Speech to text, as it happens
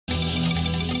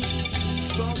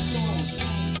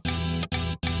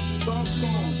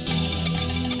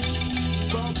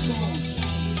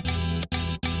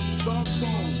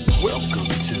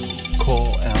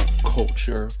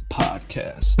Culture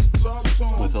Podcast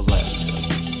with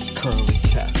Alaska, Curly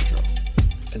Castro,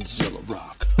 and Zilla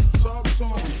Rock.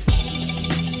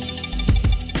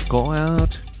 Go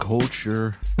Out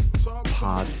Culture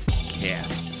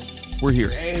Podcast. We're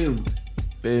here.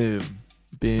 Boom.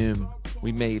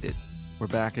 We made it. We're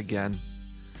back again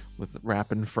with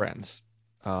Rapping Friends.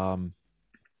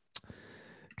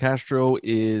 Castro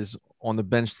is on the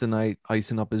bench tonight,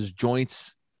 icing up his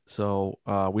joints. So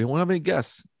we won't have any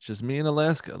guests. It's just me and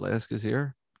Alaska. Alaska's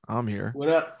here. I'm here. What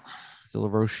up? Zilla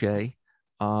Roche.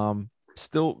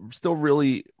 Still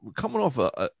really coming off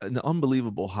an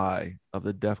unbelievable high of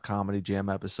the Def Comedy Jam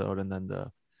episode, and then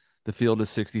the Field of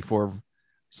 64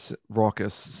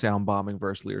 raucous sound bombing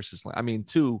versus lyricist. I mean,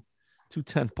 two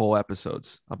tentpole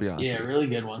episodes. I'll be honest. Yeah, really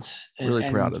good ones. Really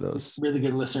proud of those. Really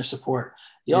good listener support.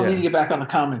 Y'all need to get back on the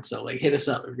comments though. Like, hit us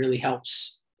up. It really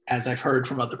helps. As I've heard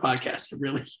from other podcasts, it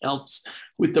really helps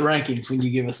with the rankings when you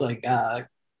give us like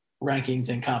rankings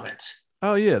and comments.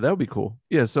 Oh yeah, that would be cool.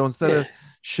 Yeah. So instead of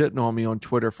shitting on me on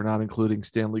Twitter for not including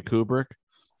Stanley Kubrick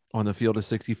on the Field of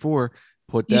 64,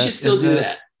 you should still do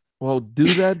that. Well,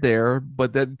 do that there,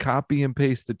 but then copy and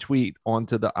paste the tweet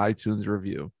onto the iTunes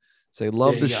review. Say,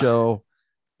 love the show.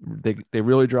 They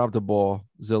really dropped the ball.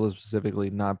 Zilla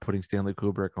specifically not putting Stanley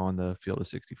Kubrick on the Field of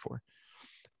 64.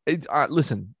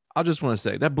 Listen, I just want to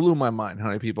say that blew my mind. How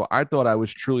many people? I thought I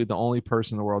was truly the only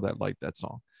person in the world that liked that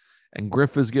song. And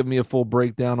Griff has given me a full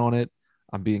breakdown on it.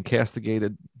 I'm being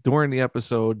castigated during the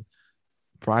episode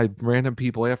by random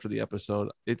people after the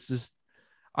episode. It's just,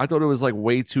 I thought it was like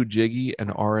way too jiggy, and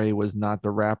RA was not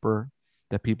the rapper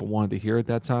that people wanted to hear at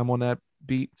that time on that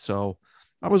beat. So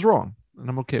I was wrong, and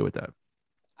I'm okay with that.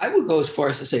 I would go as far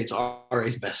as to say it's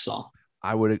RA's best song.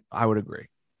 I would agree.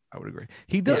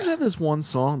 He does have this one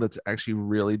song that's actually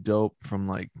really dope from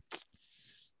like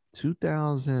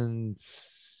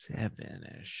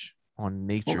 2007-ish on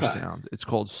Nature Sounds. It's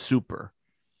called Super.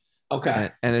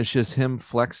 Okay. And it's just him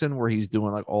flexing where he's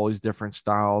doing like all these different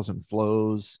styles and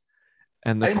flows.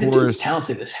 And the chorus is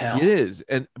talented as hell. It is.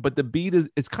 But the beat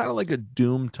it's kind of like a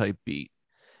doom type beat.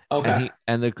 Okay.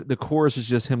 And the chorus is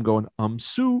just him going, I'm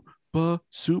super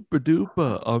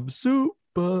duper. I'm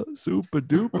super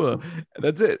duper. And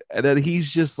that's it. And then he's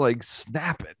just like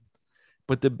snapping.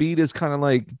 But the beat is kind of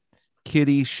like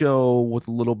kiddie show with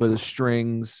a little bit of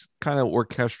strings, kind of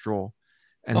orchestral.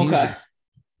 And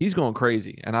he's going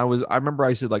crazy. And I remember I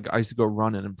used to go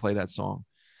running and play that song.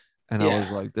 And I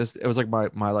was like, it was like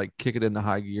my like kick it into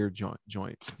high gear joint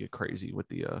to get crazy with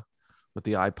the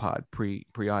iPod pre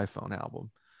iPhone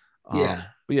album. But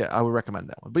yeah, I would recommend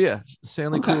that one. But yeah,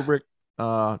 Stanley Kubrick.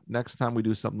 Next time we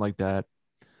do something like that,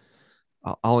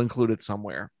 I'll include it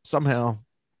somehow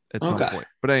at some point.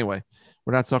 But anyway,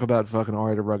 we're not talking about fucking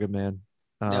Ari the Rugged Man.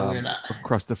 No, we're not.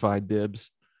 Crustified Dibs.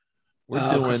 We're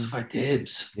doing Crustified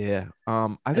Dibs. Yeah.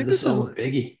 I think this is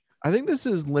Biggie. I think this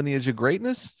is Lineage of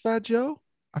Greatness, Fat Joe.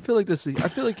 I feel like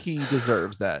he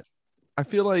deserves that. I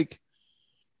feel like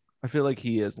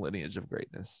he is Lineage of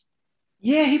Greatness.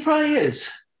 Yeah, he probably is.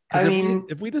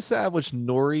 If we'd established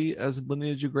Nori as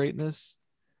Lineage of Greatness,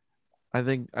 I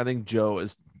think Joe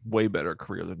is way better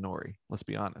career than Nori. Let's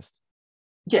be honest.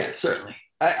 Yeah, certainly.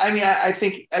 I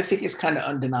think it's kind of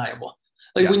undeniable.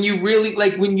 Like when you really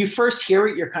when you first hear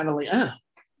it, you're kind of like,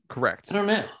 correct. I don't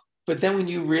know. But then when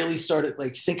you really started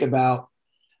think about,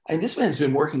 and this man's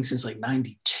been working since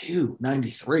 92,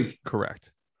 93.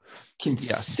 Correct.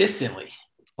 Consistently. Yes.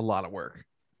 A lot of work,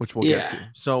 which we'll get to.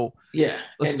 So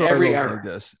let's start every era. era. Like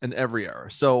this in every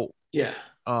era. So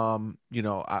I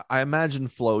imagine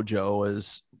Flo Joe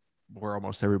is where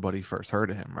almost everybody first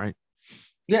heard of him, right?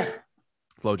 Yeah.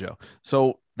 Flo Joe.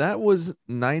 So that was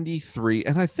 93.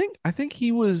 And I think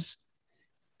he's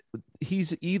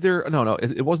either, no,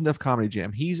 it wasn't Def Comedy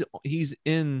Jam. He's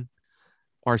in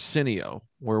Arsenio,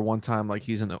 where one time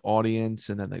he's in the audience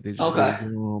and then they just go to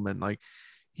him, and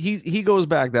he goes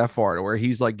back that far to where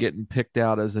he's getting picked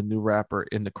out as the new rapper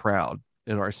in the crowd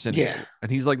in Arsenio. Yeah.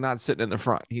 And he's not sitting in the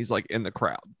front. He's in the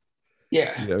crowd.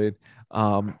 Yeah. You know what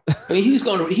I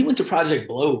mean? He went to Project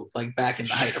Blowed, back in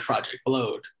the height of Project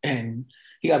Blowed, and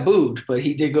he got booed, but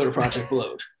he did go to Project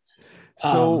Blowed.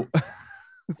 So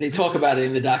they talk about it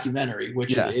in the documentary,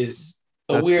 which is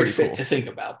a weird fit to think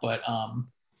about, but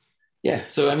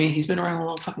so he's been around a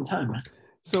long fucking time, man.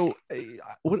 So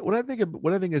what I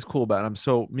think is cool about him.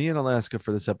 So me and Alaska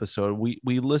for this episode,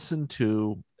 we listened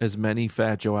to as many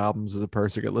Fat Joe albums as a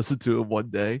person could listen to in one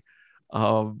day.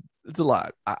 It's a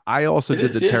lot. I also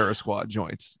did the Terror Squad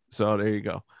joints. So there you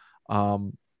go.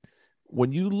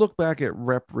 When you look back at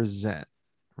Represent,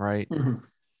 right? Mm-hmm.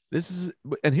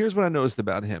 And here's what I noticed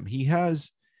about him.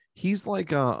 He's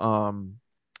like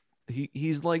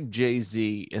he's like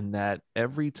Jay-Z in that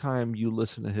every time you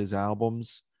listen to his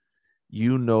albums,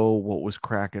 you know what was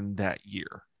cracking that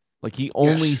year. Like he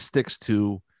only Yes. sticks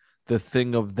to the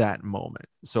thing of that moment.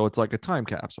 So it's like a time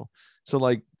capsule. So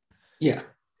like Yeah.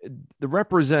 the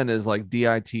Represent is like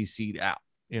DITC'd out,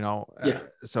 Yeah.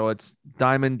 so it's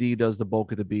Diamond D does the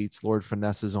bulk of the beats. Lord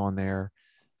Finesse is on there.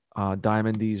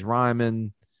 Diamond D's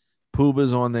rhyming.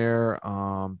 Pooba's on there.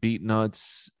 Beat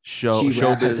Nuts.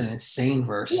 G-Rap has an Showbiz. insane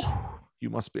verse. You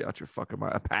must be out your fucking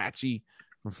mind. Apache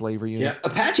from Flavor Unit. Yeah,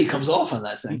 Apache comes off on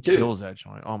that thing He too. kills that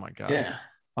joint. Oh my god. Yeah.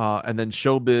 And then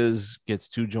Showbiz gets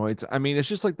 2 joints. I mean, it's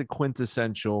just like the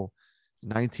quintessential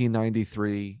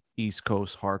 1993 East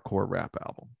Coast hardcore rap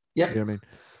album. Yeah. You know what I mean?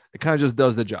 It kind of just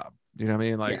does the job. You know what I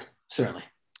mean? Like, yeah, certainly.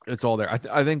 It's all there.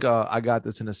 I think I Got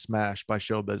This in a Smash by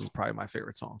Showbiz is probably my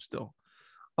favorite song still.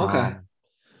 Okay.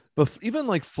 But even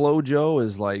like Flojo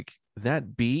is like,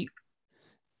 that beat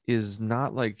is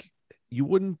not like, you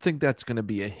wouldn't think that's going to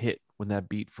be a hit when that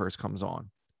beat first comes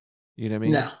on. You know what I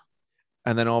mean? No.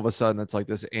 And then all of a sudden it's like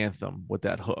this anthem with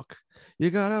that hook.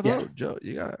 You gotta vote, Joe.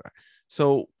 You gotta.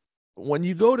 So when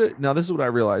you go to, now this is what I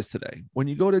realized today. When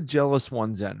you go to Jealous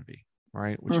One's Envy,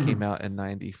 right, which came out in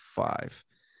 95.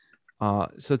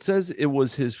 So it says it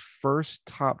was his first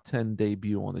top 10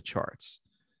 debut on the charts.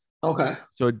 Okay.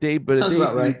 So sounds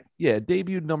about right. Yeah, it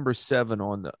debuted number 7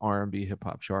 on the R&B hip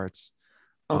hop charts.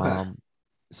 Okay.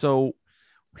 So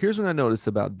here's what I noticed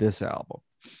about this album.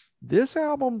 This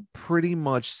album pretty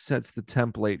much sets the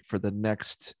template for the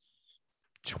next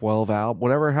 12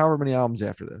 however many albums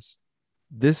after this.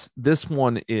 This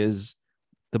one is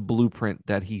the blueprint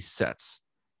that he sets,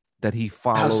 that he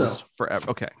follows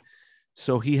forever. Okay.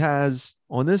 So he has,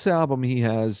 on this album, he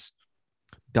has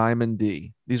Diamond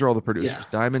D. These are all the producers. Yeah.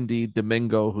 Diamond D,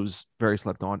 Domingo, who's very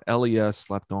slept on. LES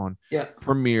slept on. Yeah.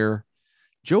 Premier.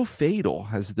 Joe Fatal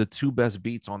has the 2 best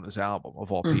beats on this album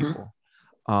of all people.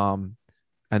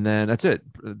 And then that's it.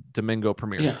 Domingo,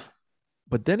 Premier. Yeah.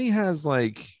 But then he has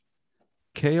like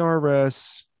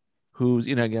KRS, who's,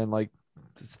 again, like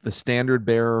the standard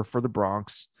bearer for the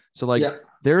Bronx. So like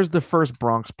there's the first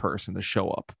Bronx person to show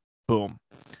up. Boom.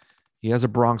 He has a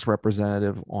Bronx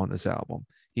representative on this album.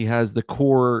 He has the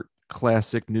core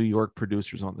classic New York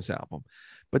producers on this album.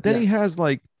 But then he has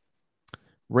like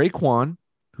Raekwon,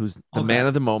 who's the man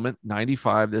of the moment,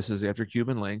 95. This is after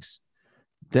Cuban Links.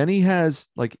 Then he has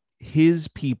like his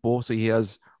people. So he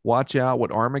has Watch Out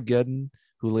with Armageddon,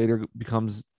 who later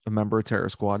becomes a member of Terror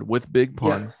Squad, with Big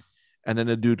Pun. Yeah. And then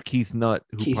the dude Keith Nutt,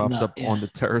 who pops up on the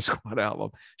Terror Squad album.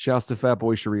 Shouts to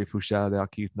Fatboy Sharif, who shouted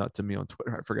out Keith Nutt to me on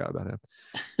Twitter. I forgot about him.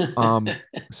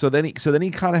 So then he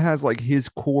kind of has like his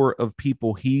core of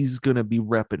people he's gonna be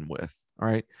repping with. All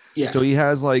right. Yeah. So he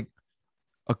has like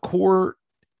a core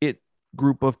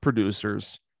group of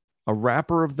producers, a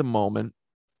rapper of the moment,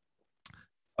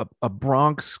 a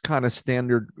Bronx kind of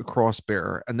standard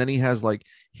crossbearer, and then he has like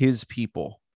his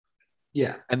people.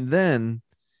 Yeah. And then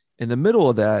in the middle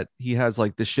of that, he has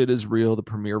like The Shit Is Real, the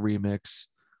Premier remix,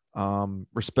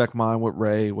 Respect Mine with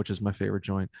Ray, which is my favorite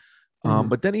joint.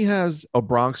 But then he has A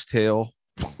Bronx Tale,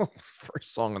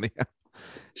 first song on the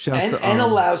album. And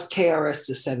allows KRS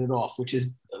to set it off, which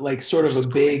is like sort of a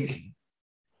big... Crazy.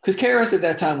 Because KRS at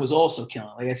that time was also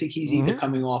killing. Like I think he's either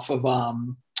coming off of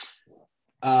the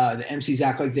MCs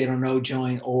Act Like They Don't Know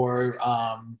joint or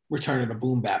Return of the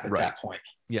Boom Bap at that point.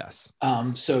 Yes.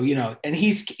 So and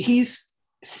he's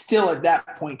still at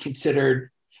that point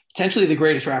considered potentially the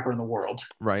greatest rapper in the world.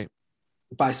 Right.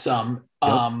 By some.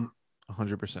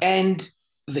 100%. And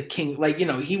the king, like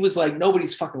he was like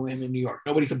nobody's fucking with him in New York.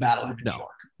 Nobody could battle him in New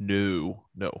York. No.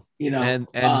 And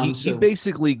he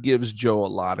basically gives Joe a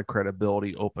lot of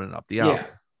credibility opening up the album.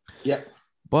 Yeah.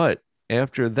 But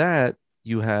after that,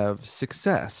 you have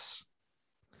Success,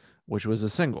 which was a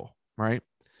single, right?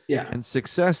 Yeah. And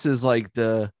Success is like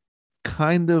the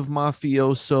kind of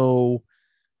mafioso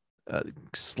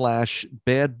 /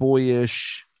 bad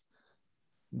boyish,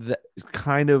 that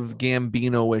kind of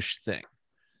Gambino-ish thing.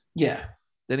 Yeah.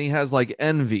 Then he has like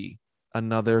Envy,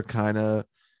 another kind of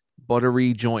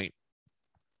buttery joint.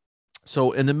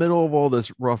 So in the middle of all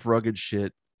this rough, rugged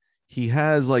shit, he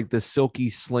has like the silky,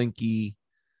 slinkier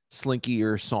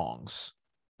songs.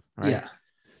 Right? Yeah.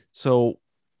 So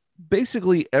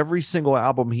basically every single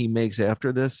album he makes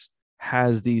after this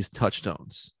has these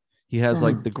touchstones. He has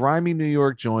like the grimy New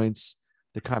York joints,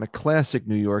 the kind of classic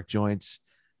New York joints.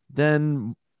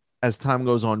 Then as time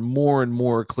goes on, more and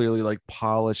more clearly like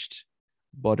polished,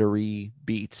 buttery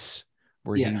beats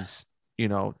where he's,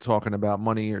 talking about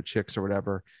money or chicks or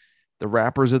whatever, the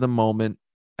rappers of the moment,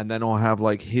 and then he'll have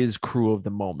like his crew of the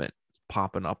moment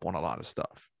popping up on a lot of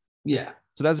stuff. Yeah.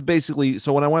 So that's basically,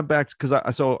 so when I went back, because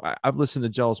I've listened to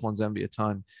Jealous One's Envy a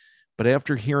ton, but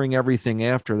after hearing everything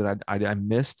after that I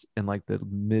missed in like the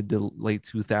mid to late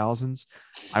 2000s,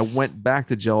 I went back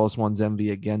to Jealous One's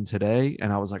Envy again today,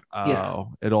 and I was like,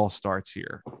 oh, it all starts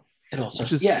here. It all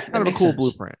starts, which is kind of a cool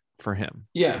blueprint for him.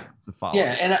 Yeah, to follow.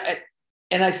 Yeah,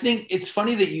 and I think it's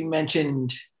funny that you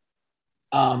mentioned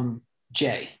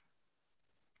Jay.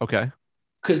 Okay.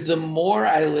 Because the more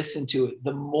I listen to it,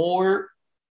 the more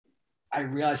I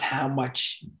realize how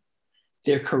much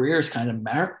their careers kind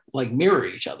of mirror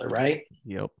each other, right?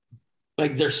 Yep.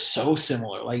 Like they're so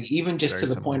similar. Like even just to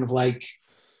the point of like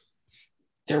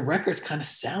their records kind of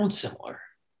sound similar.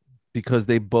 Because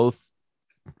they both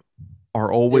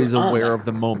are always aware of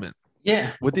the moment.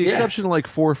 Yeah. With the exception of like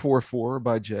 444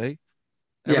 by Jay.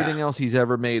 Everything else he's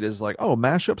ever made is like, oh,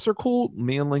 mashups are cool.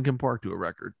 Me and Linkin Park do a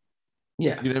record.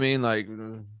 Yeah. You know what I mean? Like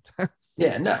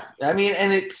yeah, no. I mean,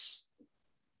 and it's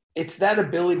that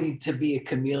ability to be a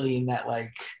chameleon that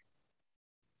like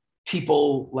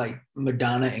people like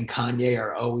Madonna and Kanye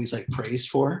are always like praised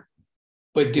for.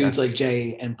 But dudes like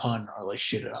Jay and Pun are like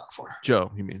shitted on for.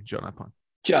 Joe, you mean Joe, not Pun.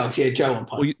 Joe, yeah, Joe and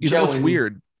Pun. Well, you know what's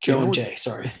weird? Joe and Jay,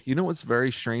 sorry. You know what's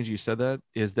very strange you said that?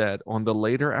 Is that on the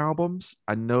later albums,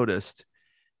 I noticed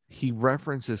he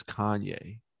references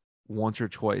Kanye once or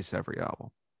twice every album.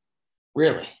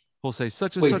 Really? He'll say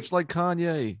such and such like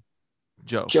Kanye.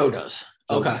 Joe does.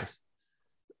 Okay. Does.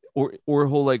 Or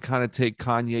he'll like kind of take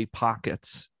Kanye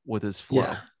pockets with his flow.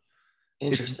 Yeah.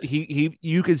 Interesting. He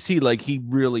you can see like he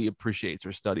really appreciates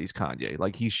or studies Kanye.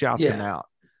 Like he shouts him out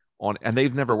on, and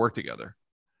they've never worked together.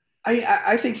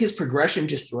 I think his progression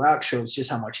just throughout shows just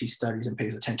how much he studies and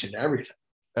pays attention to everything.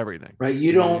 Everything. Right.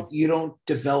 You don't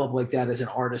develop like that as an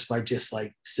artist by just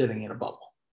like sitting in a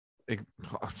bubble.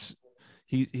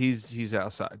 He's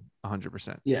outside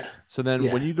 100%. Yeah. So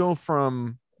then when you go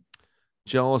from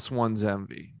Jealous One's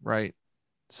Envy, right?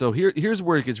 So here's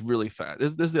where it gets really fat.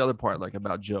 This is the other part, like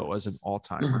about Joe as an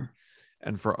all-timer,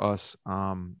 and for us,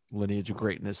 Lineage of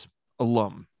Greatness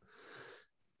alum.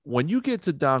 When you get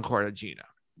to Don Cartagena,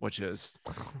 which is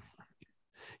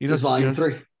volume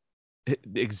 3.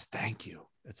 Thank you.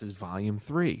 That's his volume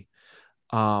 3.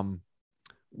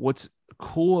 What's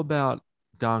cool about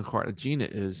Don Cartagena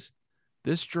is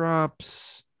this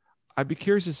drops. I'd be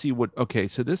curious to see what. Okay,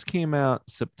 so this came out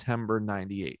September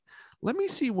 98. Let me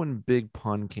see when Big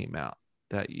Pun came out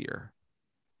that year,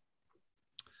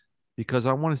 because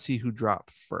I want to see who dropped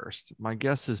first. My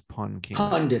guess is Pun came out.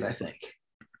 Pun did, I think.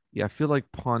 Yeah, I feel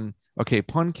like Pun. Okay,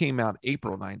 Pun came out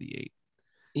April 98.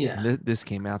 Yeah. And this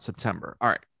came out September. All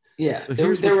right. Yeah, so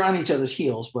they were on each other's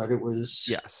heels, but it was.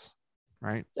 Yes.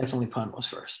 Right. Definitely Pun was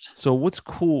first. So what's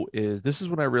cool is this is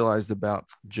what I realized about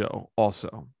Joe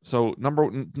also. So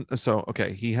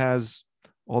okay, he has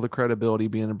all the credibility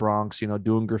being in the Bronx,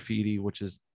 doing graffiti, which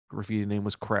his graffiti name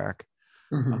was Crack.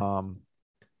 KRS,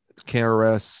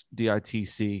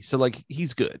 DITC. So like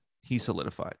he's good. He's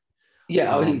solidified.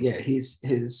 Yeah, his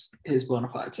bona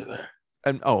fides are there.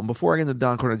 And before I get into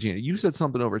Don Cartagena, you said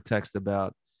something over text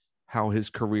about how his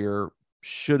career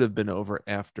should have been over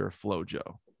after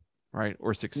FloJo, right?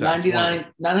 Or Success.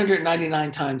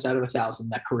 999 times out of 1,000,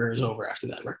 that career is over after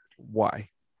that record. Why?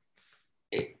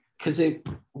 Because it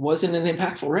wasn't an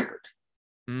impactful record.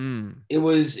 It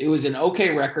was an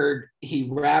okay record. He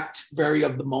rapped very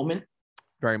of the moment.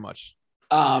 Very much.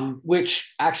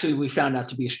 Which actually we found out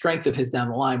to be a strength of his down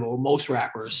the line, but with most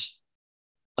rappers,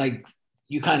 like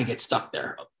you kind of get stuck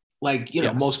there. Like,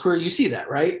 most career, you see that,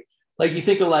 right? Like you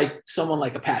think of like someone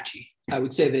like Apache. I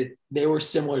would say that they were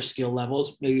similar skill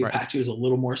levels. Maybe Apache was a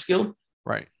little more skilled.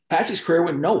 Right. Apache's career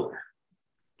went nowhere.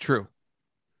 True.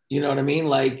 You know what I mean?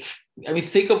 Like,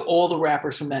 think of all the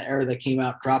rappers from that era that came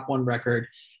out, dropped one record,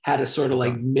 had a sort of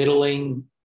like middling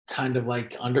kind of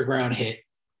like underground hit.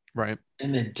 Right.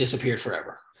 And then disappeared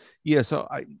forever. Yeah. So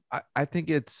I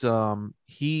think it's I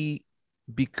think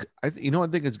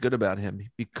it's good about him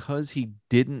because he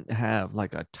didn't have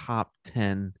like a top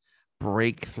 10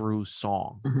 breakthrough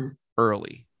song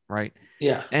early. Right.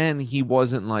 Yeah. And he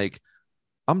wasn't like,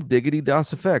 I'm Diggity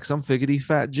Das Effects. I'm Figgity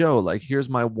Fat Joe. Like, here's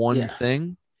my one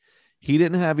thing. He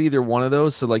didn't have either one of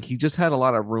those. So like, he just had a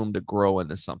lot of room to grow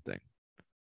into something.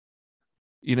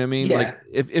 You know what I mean? Yeah. Like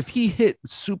if he hit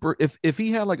if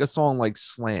he had like a song like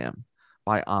Slam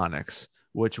by Onyx,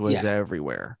 which was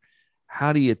everywhere,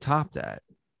 how do you top that?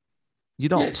 You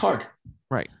don't. Yeah, it's hard.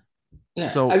 Right. Yeah.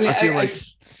 So I feel like.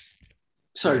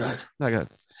 Sorry, go ahead. No, go ahead.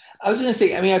 I was going to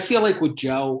say, I feel like with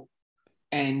Joe,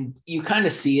 and you kind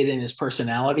of see it in his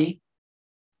personality.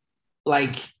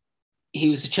 Like he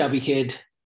was a chubby kid.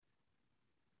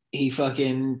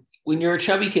 When you're a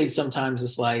chubby kid, sometimes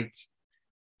it's like,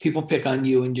 people pick on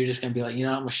you and you're just going to be like, I'm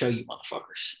going to show you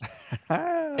motherfuckers.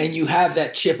 And you have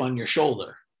that chip on your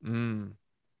shoulder.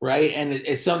 Right. And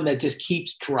it's something that just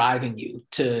keeps driving you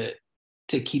to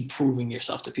keep proving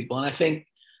yourself to people. And I think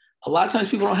a lot of times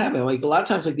people don't have it. Like a lot of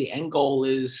times, like the end goal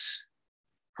is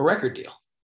a record deal.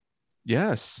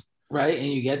 Yes. Right. And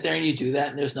you get there and you do that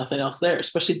and there's nothing else there,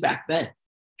 especially back then.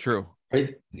 True.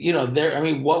 Right.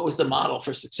 What was the model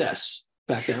for success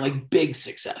back then? Like big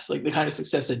success, like the kind of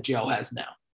success that Joe has now.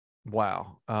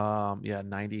 Wow.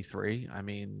 93. I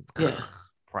mean,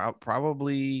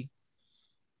 probably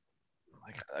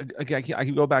like I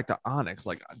can go back to Onyx.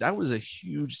 Like that was a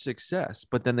huge success,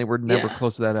 but then they were never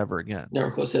close to that ever again.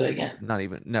 Never close to that again. Not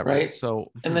even never. Right.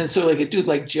 So and then like a dude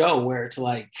like Joe, where it's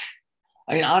like,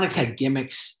 I mean, Onyx had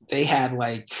gimmicks. They had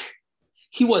like,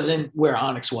 he wasn't where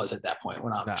Onyx was at that point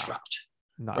when Onyx dropped.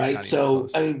 Right. So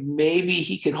I mean, maybe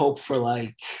he could hope for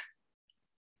like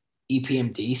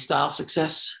EPMD style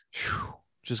success.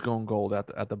 Just going gold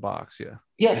at the box. Yeah.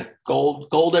 Yeah.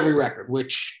 Gold every record,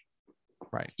 which,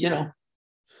 right.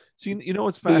 So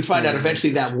what's fascinating? We'd find out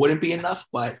eventually that wouldn't be enough,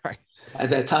 but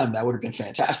at that time that would have been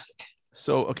fantastic.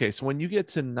 So when you get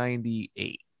to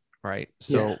 98, right?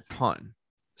 So Pun.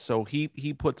 So he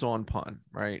puts on Pun,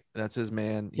 right? That's his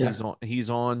man. Yeah. He's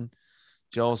on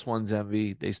Jealous One's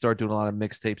Envy. They start doing a lot of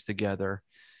mixtapes together.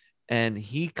 And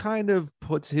he kind of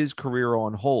puts his career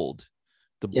on hold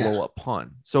to blow up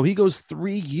Pun. So he goes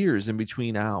 3 years in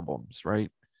between albums,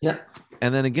 right? Yeah.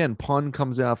 And then again, Pun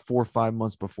comes out 4 or 5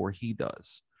 months before he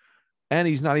does. And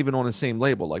he's not even on the same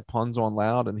label. Like Pun's on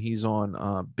Loud and he's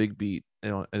on Big Beat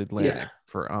at Atlantic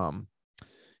for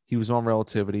he was on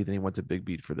Relativity, then he went to Big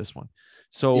Beat for this one.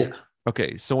 So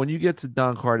so when you get to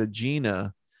Don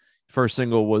Cartagena, first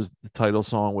single was the title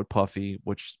song with Puffy,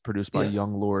 which is produced by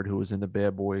Young Lord, who was in the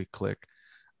Bad Boy clique.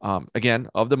 Again,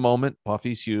 of the moment,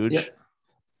 Puffy's huge. Yeah.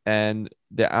 And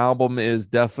the album is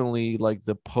definitely like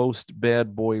the post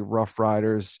Bad Boy Rough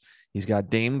Riders. He's got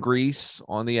Dame Grease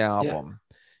on the album.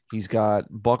 Yeah. He's got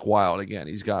Buck Wild again.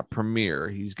 He's got Premier.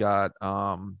 He's got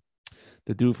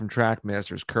the dude from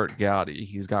Trackmasters, Kurt Gowdy.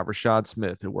 He's got Rashad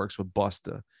Smith, who works with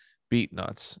Busta, Beat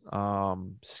Nuts,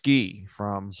 Ski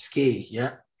from Ski,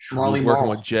 yeah. Marley working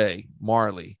with Jay,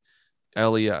 Marley,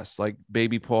 LES, like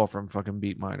Baby Paul from fucking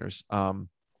Beat Miners. And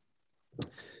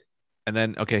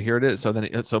then here it is.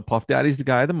 So Puff Daddy's the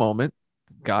guy of the moment.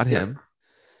 Got him.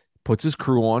 Puts his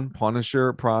crew on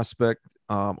Punisher, Prospect,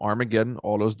 Armageddon,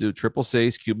 all those dudes, Triple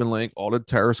Seis, Cuban Link, all the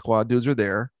Terror Squad dudes are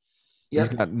there. He's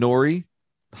got Nori,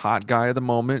 hot guy of the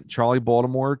moment, Charlie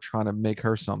Baltimore trying to make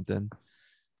her something.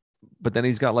 But then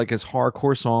he's got like his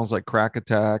hardcore songs like Crack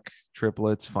Attack,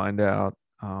 Triplets, Find Out.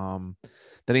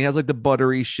 Then he has like the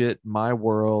buttery shit, My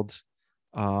World,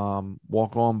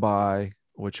 Walk On By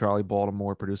with Charlie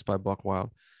Baltimore, produced by Buck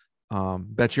Wild.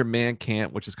 Bet Your Man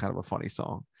Can't, which is kind of a funny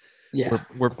song. Yeah.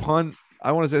 Where Pun,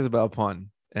 I want to say this about Pun.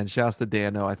 And shouts to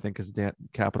Dano, I think is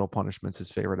Capital Punishment's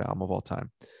his favorite album of all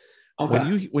time.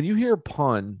 Okay. When you hear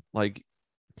Pun, like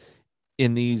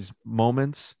in these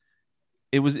moments,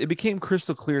 it became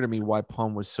crystal clear to me why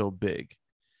Pun was so big.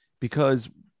 Because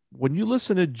when you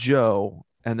listen to Joe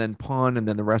and then Pun and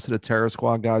then the rest of the Terror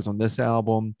Squad guys on this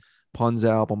album, Pun's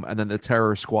album, and then the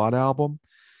Terror Squad album,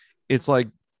 it's like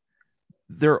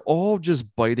they're all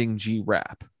just biting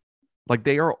G-rap. Like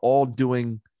they are all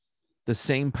doing the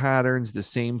same patterns, the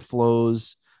same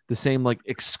flows, the same like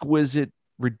exquisite,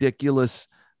 ridiculous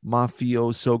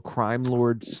mafioso crime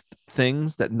lords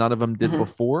things that none of them did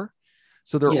before.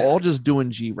 So they're all just doing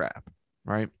G-rap,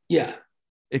 right? Yeah.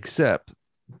 Except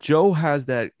Joe has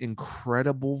that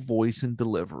incredible voice and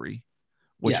delivery,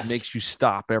 which makes you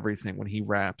stop everything when he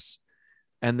raps.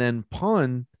 And then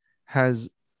Pun has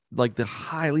like the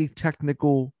highly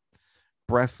technical,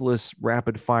 breathless,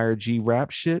 rapid fire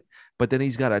G-rap shit, but then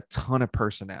he's got a ton of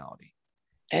personality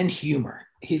and humor.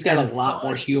 He's got a lot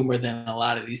more humor than a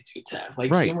lot of these dudes have,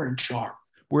 like humor and charm.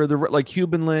 Where the like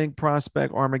Cuban Link,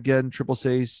 Prospect, Armageddon, Triple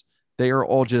Seis, they are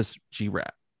all just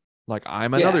G-rap. Like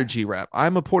I'm another G-rap.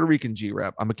 I'm a Puerto Rican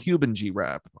G-rap. I'm a Cuban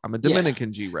G-rap. I'm a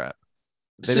Dominican G-rap.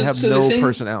 They have no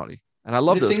personality, and I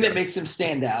love the thing that makes them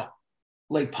stand out.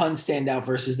 Like Pun stand out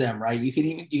versus them, right? You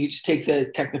can just take the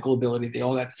technical ability. They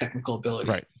all got the technical ability,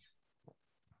 right?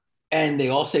 And they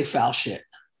all say foul shit.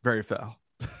 Very foul.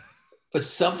 But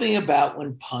something about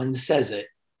when Pun says it,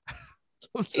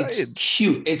 it's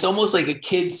cute. It's almost like a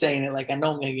kid saying it. Like I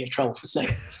know I'm gonna get in trouble for saying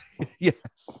this. Yes.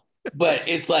 But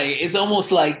it's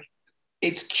almost like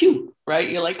it's cute, right?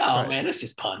 You're like, oh man, it's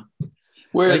just Pun.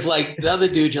 Whereas like the other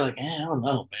dude, you're like, I don't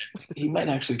know, man. He might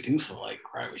actually do some like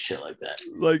grimy shit like that.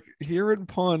 Like hearing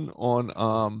Pun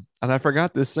on and I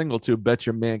forgot this single too, Bet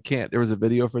Your Man Can't. There was a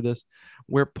video for this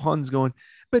where Pun's going,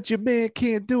 Bet your man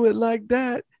can't do it like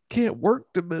that. Can't work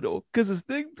the middle because his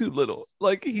thing too little.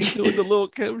 Like he's doing the Lil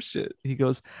Kim shit. He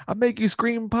goes, I make you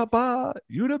scream, Papa,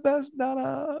 you the best,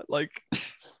 Nana. Like,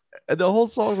 and the whole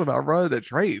song's about running a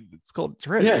train. It's called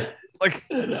Train. Yeah. Like,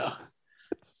 I know.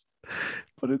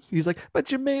 He's like,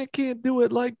 but your man can't do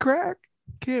it like crack.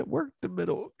 Can't work the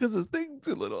middle because his thing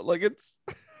too little. Like it's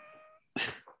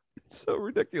so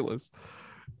ridiculous.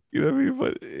 You know what I mean?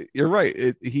 But you're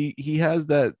right. He has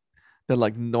that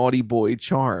like naughty boy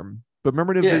charm. But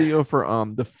remember the video for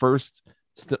the first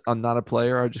I'm Not a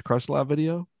Player, I Just Crushed a Lot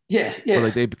video? Yeah. Where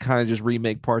like they kind of just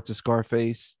remake parts of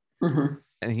Scarface. Mm-hmm.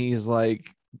 And he's like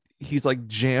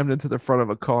jammed into the front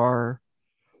of a car.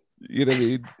 You know what I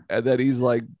mean? And then he's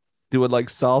like doing like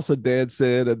salsa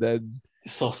dancing, and then the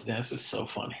salsa dance is so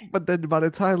funny. But then by the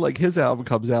time like his album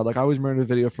comes out, like I always remember the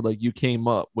video for like You Came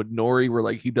Up with Nori, where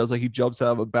like he does like he jumps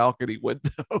out of a balcony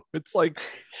window. It's like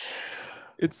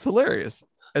it's hilarious.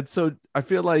 And so I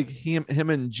feel like him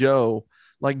and Joe,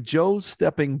 like Joe's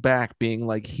stepping back, being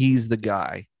like he's the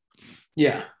guy.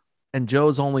 Yeah. And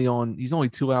Joe's he's only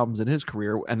 2 albums in his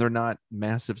career, and they're not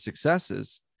massive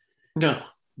successes. No.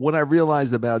 What I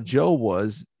realized about Joe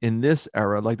was in this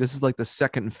era, like this is like the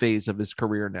second phase of his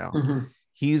career now. Mm-hmm.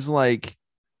 He's like,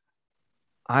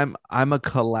 I'm a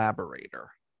collaborator.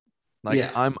 Like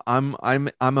I'm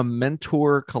a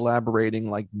mentor collaborating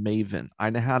like Maven.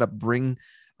 I know how to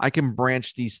I can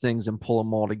branch these things and pull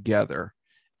them all together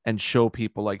and show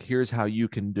people like, here's how you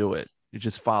can do it. You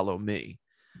just follow me.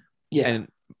 Yeah.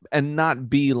 And not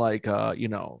be like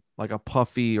like a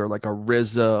Puffy or like a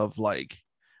RZA of like,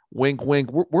 wink, wink.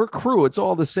 We're crew. It's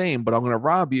all the same, but I'm gonna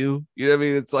rob you. You know what I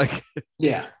mean? It's like,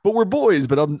 yeah. But we're boys.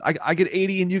 But I get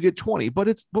 80 and you get 20. But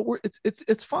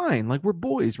it's fine. Like we're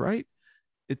boys, right?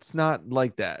 It's not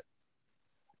like that.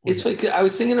 It's like I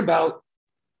was thinking about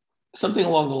something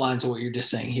along the lines of what you're just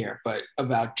saying here, but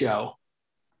about Joe.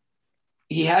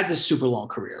 He had this super long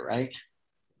career, right?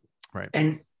 Right.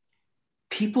 And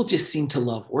people just seem to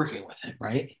love working with him,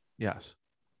 right? Yes.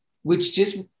 Which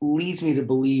just leads me to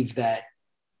believe that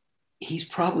he's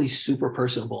probably super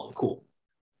personable and cool.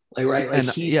 Like, right? Like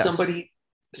he's somebody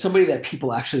that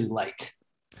people actually like.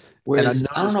 Whereas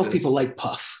I don't know if people like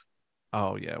Puff.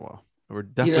 Oh yeah, well, we're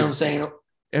definitely, you know what I'm saying?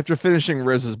 After finishing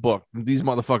RZA's book, these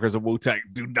motherfuckers of Wu-Tang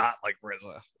do not like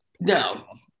RZA. No.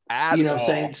 You know what I'm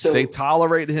saying? So they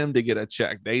tolerate him to get a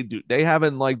check. They do. They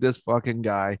haven't liked this fucking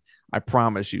guy, I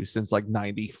promise you, since like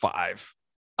 95.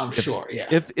 I'm sure, yeah.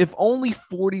 If only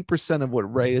 40% of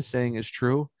what Ray is saying is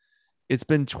true, it's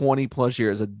been 20 plus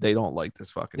years that they don't like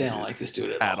this fucking They dude don't like this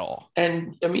dude at all.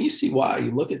 And I mean, you see why.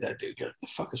 You look at that dude, you're like, the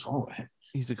fuck is wrong with him?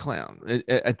 He's a clown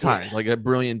at times, like a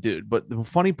brilliant dude. But the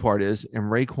funny part is, in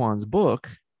Raekwon's book,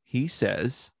 he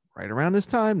says right around this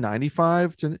time,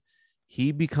 95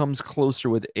 he becomes closer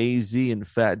with AZ and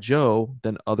Fat Joe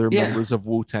than other members of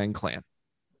Wu-Tang Clan.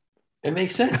 It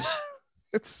makes sense.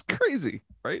 It's crazy,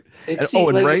 right?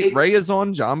 Ray is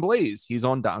on John Blaze. He's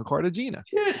on Don Cartagena.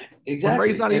 Yeah, exactly. But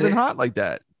Ray's not even hot like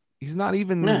that. He's not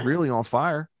even really on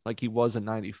fire like he was in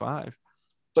 95.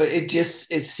 But it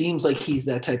seems like he's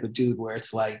that type of dude where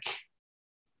it's like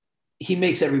he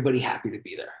makes everybody happy to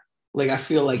be there. Like I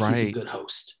feel like he's a good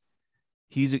host.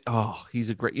 He's a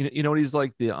great, you know what he's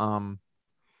like,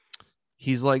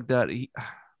 he's like that.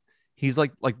 He's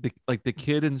like the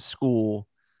kid in school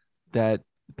that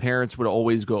parents would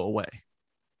always go away.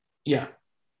 Yeah.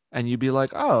 And you'd be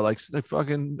like, oh, like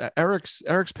fucking Eric's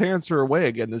parents are away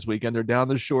again this weekend. They're down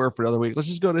the shore for another week. Let's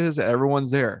just go to his.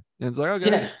 Everyone's there. And it's like,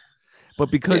 okay. Yeah. But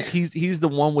because he's the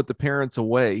one with the parents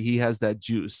away, he has that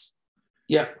juice.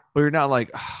 Yeah. But you're not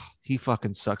like, oh, he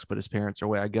fucking sucks, but his parents are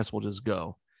away. I guess we'll just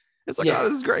go. It's like, oh,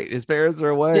 this is great. His parents are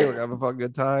away. We're gonna have a fucking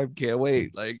good time. Can't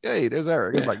wait. Like, hey, there's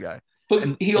Eric. He's my guy.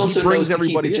 But he also brings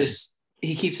everybody.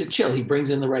 He keeps it chill. He brings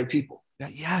in the right people.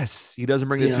 Yes, he doesn't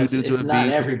bring the two dudes with not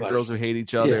beef, everybody. Girls who hate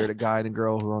each other, the guy and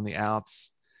girl who are on the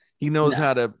outs. He knows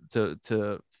how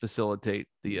to facilitate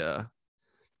the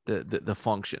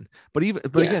function. But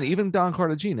again, even Don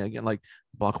Cartagena, again, like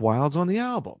Buck Wild's on the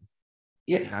album.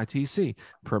 Yeah. ITC.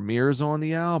 Premier's on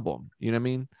the album. You know what I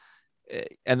mean?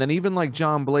 And then even like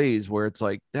John Blaze, where it's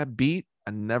like that beat,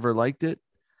 I never liked it.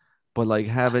 But like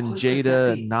having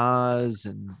Jada and Nas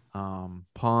and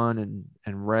Pun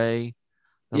and Ray,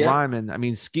 the rhyming. I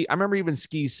mean, I remember even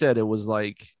Ski said it was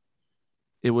like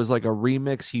a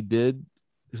remix he did.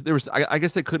 There was, I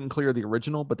guess they couldn't clear the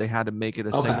original, but they had to make it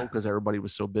a single because everybody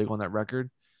was so big on that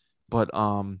record. But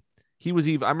he was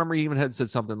even. I remember he even had said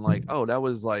something like, "Oh, that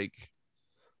was like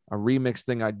a remix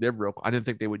thing I did real. I didn't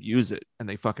think they would use it, and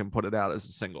they fucking put it out as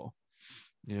a single."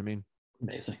 You know what I mean?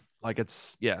 Amazing. Like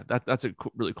it's that's a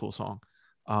really cool song.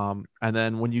 And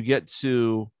then when you get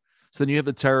to, so then you have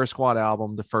the Terror Squad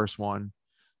album, the first one,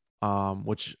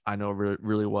 which I know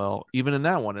really well. Even in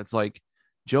that one, it's like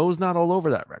Joe's not all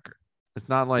over that record. It's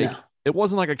not like it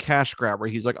wasn't like a cash grab where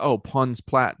he's like, oh, Pun's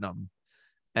platinum,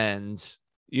 and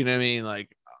you know what I mean.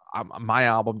 Like my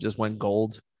album just went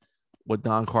gold with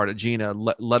Don Cartagena.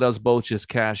 Let us both just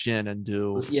cash in and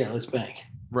do let's bank.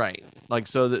 Right. Like,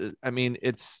 so I mean,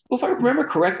 it's, well, if I remember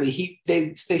correctly,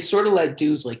 they sort of let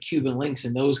dudes like Cuban Links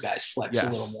and those guys flex a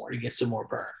little more to get some more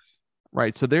burn.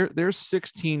 Right. So there's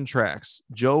 16 tracks.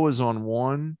 Joe is on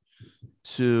 1,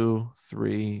 2,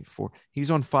 3, 4.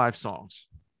 He's on 5 songs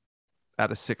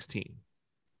out of 16.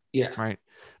 Yeah. Right.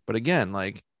 But again,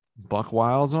 like Buck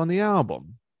Wild's on the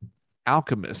album.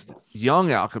 Alchemist,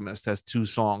 Young Alchemist has 2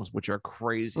 songs, which are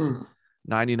crazy.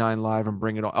 99 Live and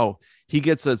Bring It On. Oh, he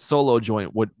gets a solo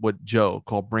joint with Joe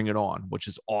called Bring It On, which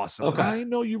is awesome. Okay. I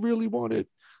know you really want it.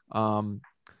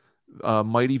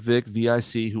 Mighty Vic,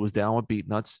 VIC, who was down with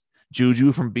Beatnuts,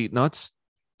 Juju from Beatnuts.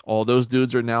 All those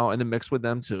dudes are now in the mix with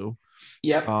them too.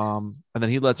 Yep. And then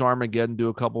he lets Armageddon do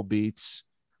a couple beats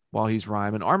while he's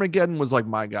rhyming. Armageddon was like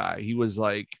my guy. He was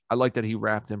like, I like that he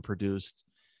rapped and produced.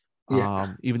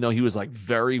 Even though he was like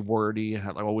very wordy and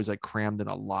had like always like crammed in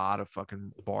a lot of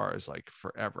fucking bars like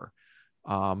forever.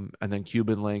 And then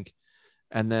Cuban Link.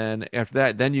 And then after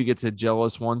that, then you get to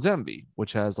Jealous One's Envy,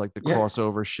 which has like the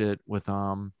crossover shit with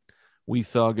We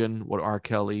Thuggin' with R.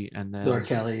 Kelly, and then R.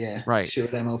 Kelly, right. Shit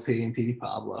with MOP and Petey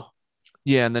Pablo.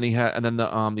 Yeah, and then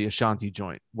the Ashanti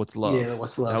joint, What's Love? Yeah,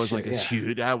 What's Love? That was like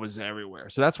huge. That was everywhere.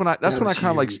 So that's when I kind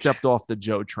of like stepped off the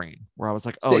Joe train, where I was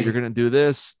like, oh, you're gonna do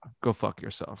this? Go fuck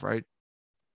yourself, right?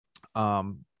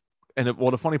 And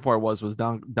the funny part was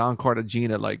Don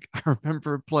Cartagena. Like I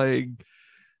remember playing.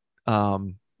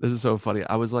 This is so funny.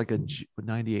 I was like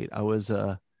 98. I was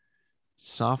a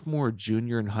sophomore, or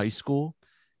junior in high school,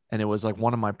 and it was like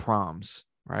one of my proms,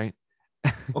 right?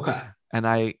 Okay.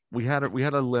 And we had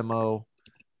a limo.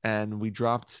 And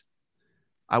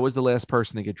I was the last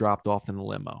person to get dropped off in the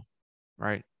limo.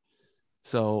 Right.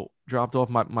 So dropped off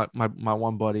my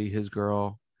one buddy, his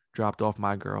girl, dropped off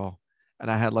my girl.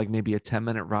 And I had like maybe a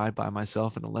 10-minute ride by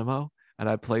myself in a limo. And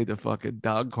I played the fucking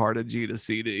Don Cartagena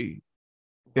CD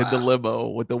in the limo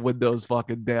with the windows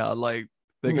fucking down. Like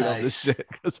thinking of this shit.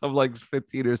 Cause I'm like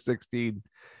 15 or 16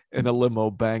 in a limo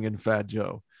banging Fat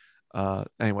Joe.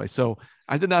 Anyway, so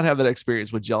I did not have that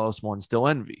experience with Jealous One, Still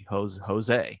Envy,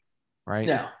 Jose, right?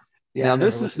 No. Yeah. Now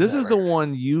this is the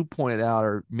one you pointed out,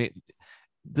 or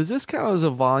does this count as a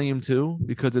volume 2?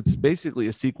 Because it's basically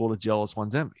a sequel to Jealous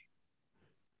One's Envy.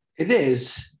 It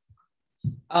is.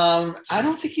 I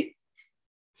don't think it.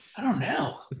 I don't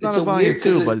know. It's not a volume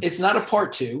 2, but it's not a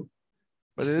part 2.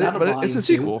 But it's a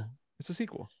sequel. 2. It's a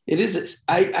sequel. It is.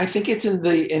 I think it's in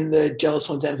the Jealous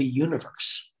One's Envy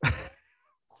universe.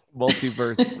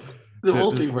 Multiverse. The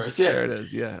multiverse, yeah. There it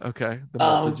is. Yeah. Okay.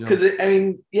 Because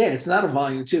it's not a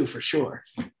volume 2 for sure.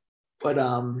 But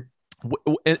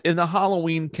in the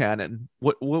Halloween canon,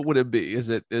 what would it be? Is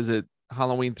it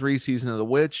Halloween 3 Season of the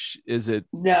Witch? Is it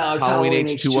Halloween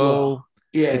H2O?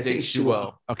 Yeah, it's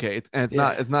H2O. Okay,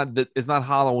 it's not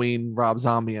Halloween Rob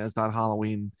Zombie, and it's not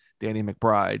Halloween Danny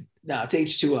McBride. No, it's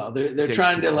H2O. They're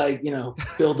trying to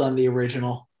build on the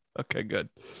original. Okay, good.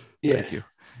 Yeah. Thank you.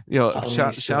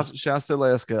 Shouts to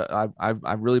Alaska.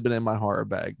 I've really been in my horror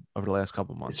bag over the last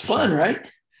couple months. It's fun, right?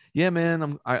 Yeah,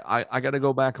 man. I got to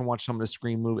go back and watch some of the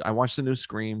Scream movie. I watched the new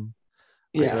Scream.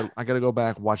 Yeah. I got to go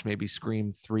back and watch maybe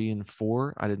Scream 3 and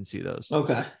 4. I didn't see those.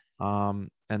 Okay.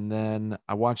 And then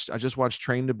I just watched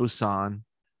Train to Busan,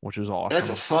 which was awesome. That's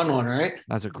a fun one, right?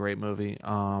 That's a great movie.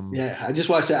 Yeah, I just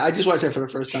watched that. I just watched that for the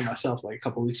first time myself, like a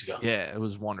couple weeks ago. Yeah, it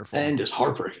was wonderful. And just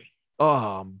heartbreaking.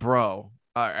 Oh, bro.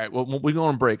 All right. Well, we go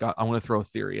on break. I want to throw a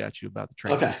theory at you about the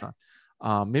Train to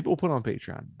Busan. Maybe we'll put it on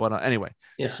Patreon. But anyway,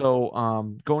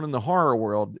 so going in the horror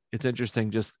world, it's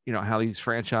interesting just, how these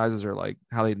franchises are like,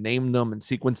 how they name them and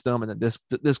sequence them. And then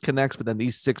this connects, but then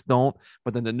these 6 don't.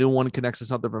 But then the new one connects to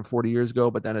something from 40 years ago,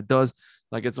 but then it does.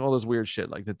 Like, it's all this weird shit,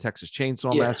 like the Texas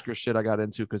Chainsaw Massacre shit I got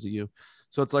into because of you.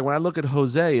 So it's like, when I look at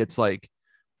Jose, it's like,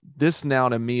 this now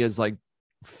to me is like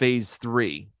phase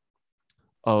 3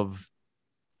 of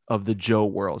the Joe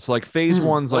world. So like phase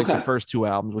 1's like the first 2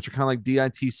 albums, which are kind of like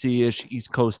DITC-ish, East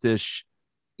Coast-ish,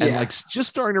 and like just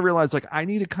starting to realize like I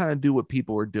need to kind of do what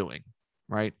people are doing,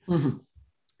 right? Mm-hmm.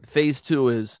 Phase 2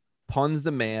 is Pun's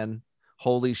the man.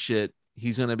 Holy shit,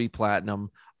 he's gonna be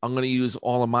platinum. I'm gonna use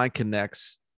all of my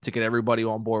connects to get everybody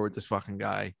on board with this fucking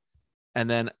guy. And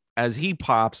then as he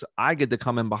pops, I get to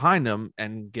come in behind him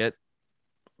and get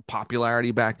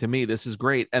popularity back to me. This is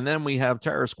great. And then we have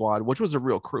Terror Squad, which was a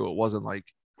real crew. It wasn't like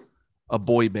a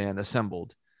boy band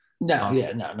assembled. No,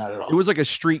 no, not at all. It was like a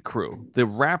street crew. The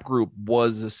rap group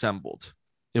was assembled.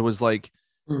 It was like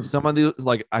some of the,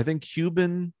 like, I think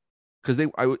Cuban, because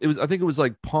I think it was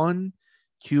like Pun,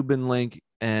 Cuban Link,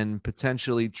 and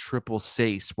potentially Triple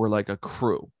Sace were like a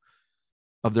crew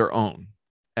of their own.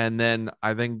 And then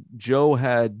I think Joe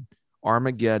had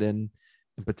Armageddon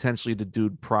and potentially the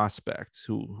dude Prospect,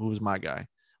 who was my guy.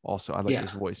 Also, I like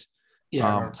his voice.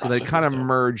 Yeah. So they kind of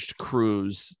merged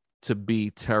crews to be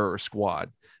Terror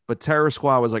Squad, but Terror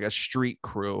Squad was like a street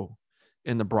crew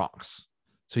in the Bronx.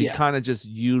 So he kind of just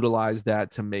utilized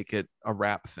that to make it a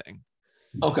rap thing.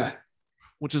 Okay.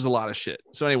 Which is a lot of shit.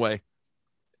 So anyway,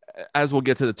 as we'll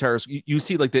get to the terrorists, you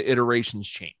see like the iterations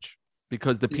change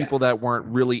because the people that weren't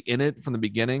really in it from the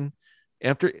beginning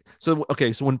so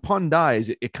when Pun dies,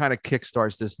 it kind of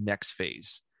kickstarts this next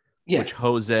phase, which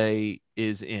Jose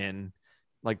is in,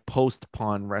 like post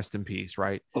Pun, rest in peace,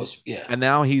 right? And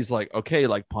now he's like, okay,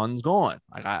 like Pun's gone.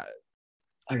 I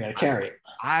gotta carry it.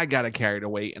 I gotta carry the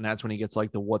weight. And that's when he gets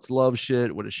like the What's Love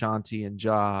shit with Ashanti and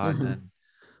Ja, and then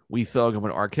We Thug and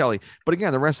with R. Kelly. But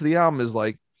again, the rest of the album is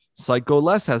like Psycho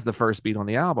Les has the first beat on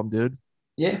the album, dude.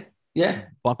 Yeah.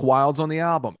 Buck Wild's on the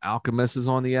album. Alchemist is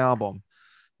on the album.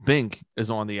 Bink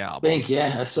is on the album. Bink,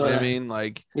 I saw that. I mean,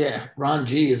 like, Ron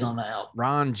G is on the album.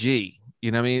 Ron G. You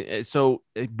know what I mean? So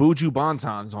Buju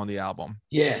Banton's on the album.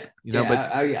 Yeah. But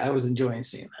I was enjoing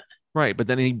seeing that. Right. But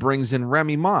then he brings in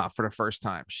Remy Ma for the first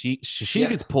time. She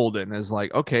gets pulled in as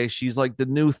like, okay, she's like the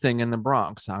new thing in the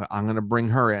Bronx. I'm going to bring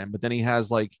her in. But then he has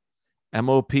like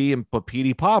MOP but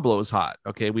Petey Pablo's hot.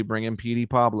 Okay. We bring in Petey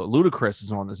Pablo. Ludacris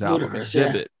is on this album.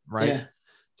 Exhibit. Right. Yeah.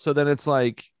 So then it's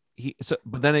like, in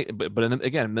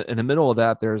the middle of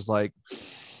that, there's like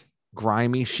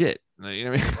grimy shit. You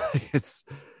know what I mean? It's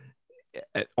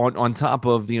on top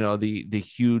of, the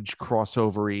huge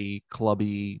crossovery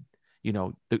clubby,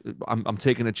 I'm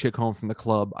taking a chick home from the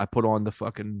club. I put on the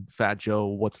fucking Fat Joe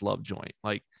What's Love joint.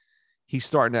 Like, he's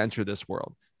starting to enter this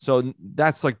world. So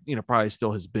that's like, probably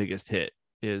still his biggest hit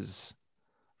is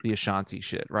the Ashanti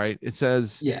shit, right? It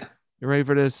says, you ready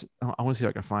for this? I want to see if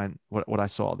I can find what I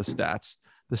saw, the stats.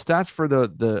 The stats for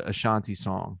the Ashanti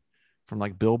song from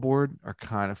like Billboard are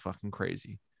kind of fucking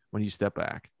crazy when you step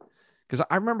back. Because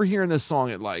I remember hearing this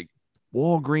song at like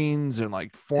Walgreens and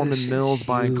like Foreman Mills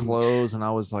buying clothes. And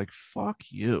I was like, fuck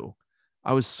you.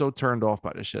 I was so turned off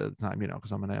by this shit at the time,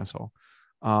 because I'm an asshole.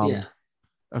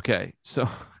 Okay. So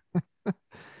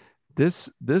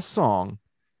this song,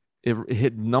 it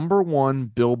hit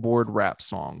 #1 Billboard rap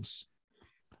songs,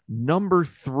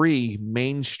 #3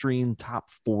 mainstream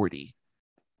top 40.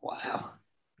 Wow.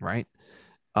 Right.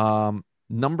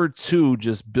 #2,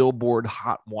 just Billboard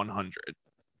Hot 100.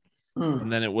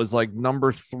 And then it was like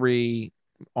 #3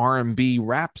 R&B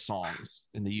rap songs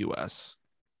in the US.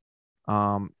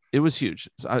 It was huge.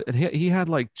 So he had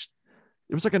like,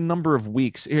 it was like a number of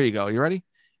weeks. Here you go. You ready?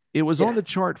 It was on the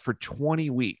chart for 20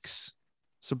 weeks.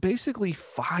 So basically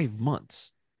 5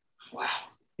 months. Wow.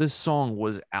 This song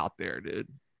was out there, dude.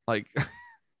 Like,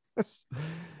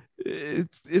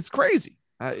 it's crazy.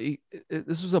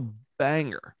 This was a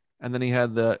banger. And then he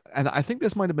had and I think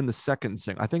this might have been the second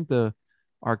single. I think the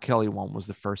R. Kelly one was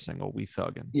the first single, We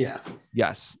Thuggin'. Yeah.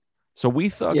 Yes. So We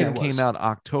Thuggin' came out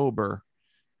October,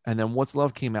 and then What's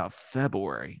Love came out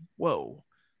February. Whoa.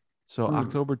 So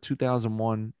October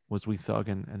 2001 was We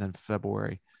Thuggin', and then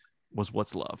February was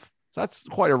What's Love. So that's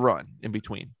quite a run in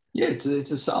between. Yeah, it's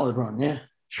a solid run. Yeah.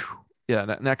 Yeah,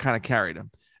 that kind of carried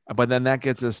him. But then that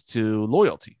gets us to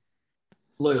Loyalty.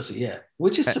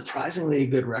 Which is surprisingly a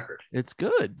good record. It's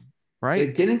good, right?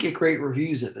 It didn't get great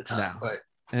reviews at the time, but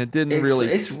it didn't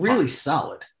it's really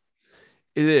solid.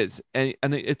 It is, and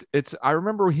it's. I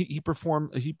remember he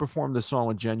performed the song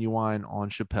with Genuine on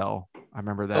Chappelle. I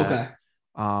remember that.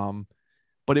 Okay.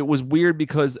 But it was weird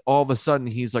because all of a sudden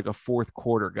he's like a fourth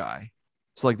quarter guy.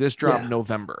 So like this dropped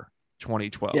November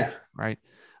 2012. Yeah. Right.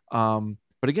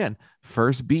 But again,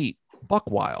 first beat Buck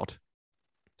Wild,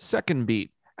 second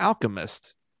beat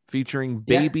Alchemist featuring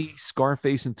Baby,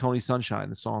 Scarface, and Tony Sunshine.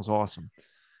 The song's awesome.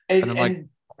 And I'm like,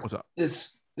 what's up?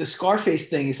 The Scarface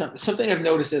thing is something I've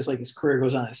noticed as like his career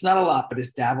goes on. It's not a lot, but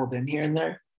it's dabbled in here and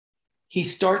there. He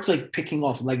starts like picking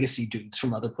off legacy dudes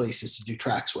from other places to do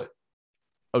tracks with.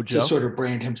 Oh, Joe? To sort of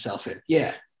brand himself in.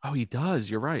 Yeah. Oh, he does.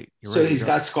 You're right. He's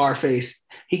got Scarface.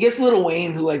 He gets Lil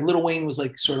Wayne, who like Lil Wayne was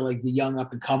like sort of like the young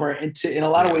up and comer. And in a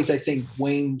lot of ways, I think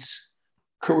Wayne's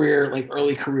career, like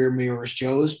early career, mirrors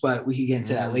Joe's, but we can get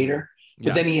into that later.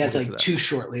 But then he has we'll get like to Too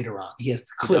Short later on. He has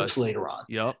clips later on.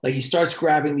 Yep. Like he starts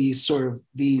grabbing these KRS.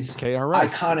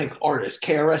 iconic artists.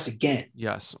 KRS again.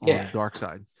 Yes, on the Dark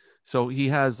Side. So he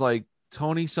has like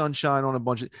Tony Sunshine on a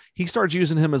bunch of. He starts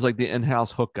using him as like the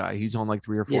in-house hook guy. He's on like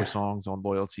 3 or 4 songs on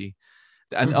Loyalty,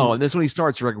 and and this when he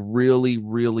starts like really,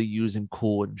 really using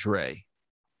Cool and Dre.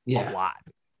 Yeah, a lot,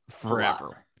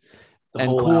 forever. And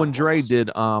Cool and Dre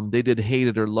did they did Hate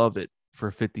It or Love It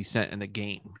for 50 Cent in the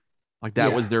Game. Like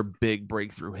that was their big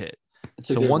breakthrough hit.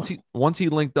 So once he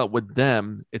linked up with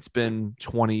them, it's been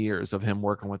 20 years of him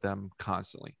working with them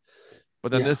constantly.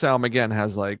 But then this album again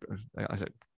has like I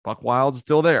said, Buck Wild's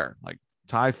still there. Like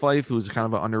Ty Fife, who's kind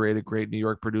of an underrated, great New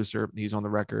York producer, he's on the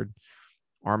record.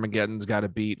 Armageddon's got a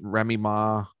beat. Remy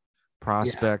Ma,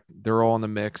 Prospect, they're all in the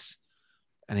mix.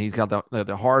 And he's got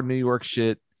the hard New York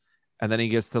shit. And then he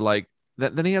gets to like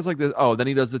then he has like this. Oh, then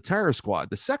he does the Terror Squad,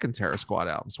 the second Terror Squad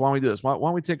album. So why don't we do this? Why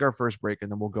don't we take our first break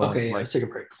and then we'll go into let's take a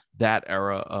break. That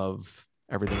era of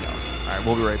everything else. All right,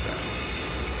 we'll be right back.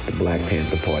 The Black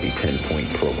Panther Party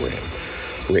 10-point program,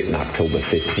 written October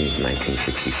 15th,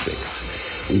 1966.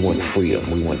 We want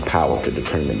freedom. We want power to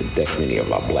determine the destiny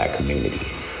of our black community.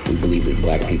 We believe that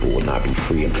black people will not be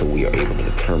free until we are able to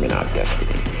determine our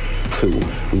destiny. 2,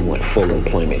 we want full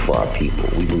employment for our people.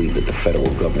 We believe that the federal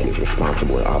government is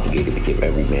responsible and obligated to give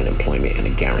every man employment and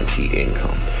a guaranteed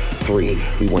income. 3,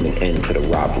 we want an end to the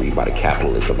robbery by the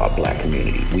capitalists of our black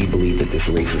community. We believe that this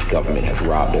racist government has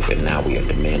robbed us and now we are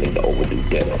demanding the overdue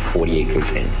debt of 40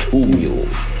 acres and 2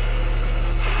 mules.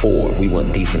 4, we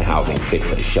want decent housing fit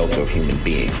for the shelter of human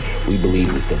beings. We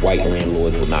believe that the white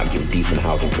landlords will not give decent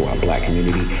housing to our black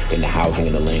community, then the housing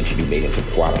and the land should be made into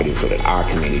cooperatives so that our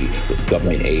community with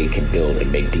government aid can build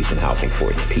and make decent housing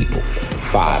for its people.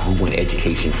 5, we want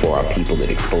education for our people that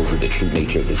exposes the true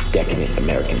nature of this decadent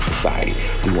American society.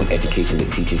 We want education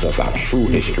that teaches us our true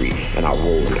history and our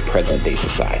role in the present day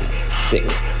society.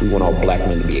 6, we want all black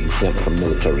men to be exempt from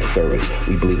military service.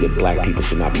 We believe that black people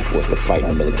should not be forced to fight in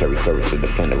the military service to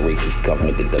defend a racist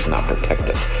government that does not protect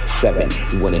us. 7,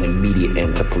 we want an immediate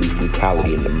end to police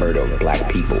brutality and the murder of black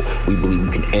people. We believe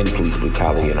we can end police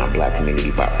brutality in our black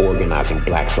community by organizing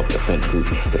black self-defense groups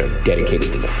that are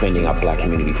dedicated to defending our black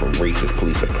community from racist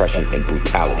police oppression and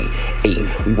brutality.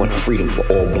 8, we want freedom for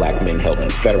all black men held in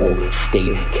federal,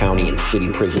 state, county, and city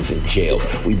prisons and jails.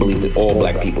 We believe that all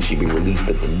black people should be released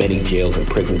at the many jails and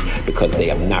prisons because they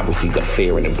have not received a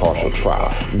fair and impartial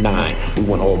trial. 9, we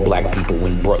want all black people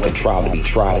when brought to trial to be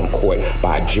tried in court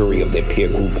by a jury of their peer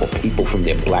group or people from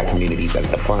their black communities as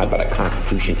defined by the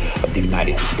Constitution of the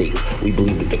United States. We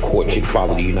believe that the court should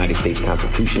follow the United States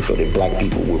Constitution so that black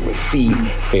people will receive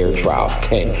fair trials.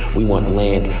 10, we want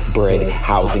land, bread,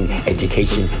 housing,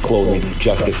 education, clothing,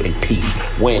 justice, and peace.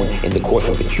 When, in the course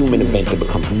of human events, it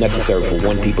becomes necessary for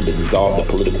one people to dissolve the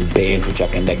political bands which are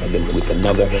connected them with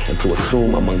another and to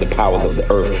assume among the powers of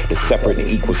the earth the separate and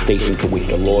equal station to which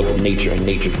the laws of nature and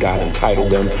nature's God entitle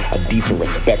them, a decent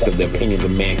respect of the opinions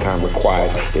of mankind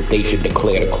requires that they should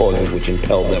declare the causes which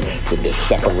impel them to this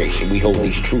separation. We hold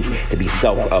these truths to be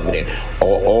self-evident.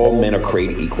 All men are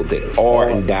created equal, that are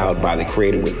endowed by the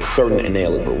Creator with certain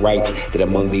inalienable rights, that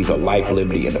among these are life,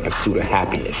 liberty, and the pursuit of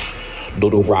happiness.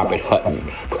 Little Robert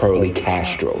Hutton, Curly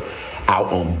Castro,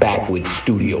 out on Backwoods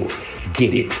Studios.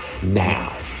 Get it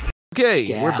now.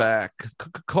 Okay, we're back.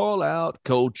 Call Out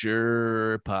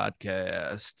Culture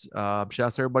podcast.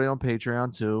 Shouts to everybody on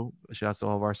Patreon too. Shouts to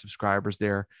all of our subscribers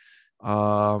there.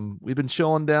 We've been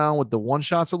chilling down with the one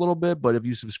shots a little bit, but if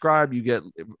you subscribe,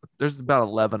 there's about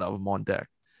 11 of them on deck.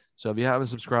 So if you haven't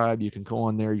subscribed, you can go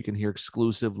on there. You can hear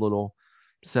exclusive little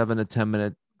 7 to 10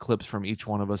 minute clips from each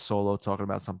one of us solo talking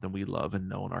about something we love and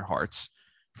know in our hearts,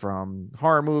 from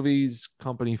horror movies,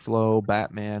 company flow,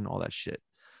 Batman, all that shit.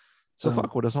 So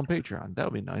fuck with us on Patreon. That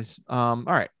would be nice. All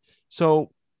right. So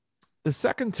the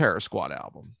second Terror Squad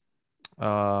album,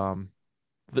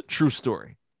 The True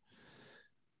Story,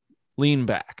 Lean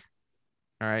Back.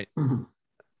 All right.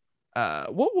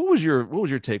 Mm-hmm. What was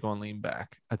your take on Lean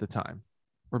Back at the time,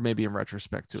 or maybe in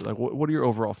retrospect too? Like, what are your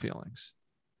overall feelings?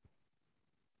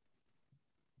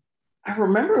 I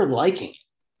remember liking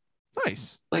it.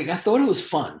 Nice. Like, I thought it was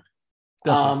fun.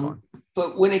 Definitely fun.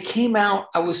 But when it came out,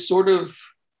 I was sort of,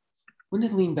 when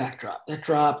did Lean Back drop? That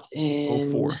dropped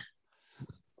in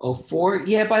 04.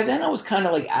 Yeah, by then I was kind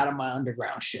of like out of my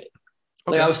underground shit.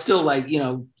 Okay. Like I was still like,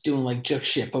 doing like juke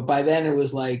shit. But by then it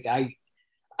was like,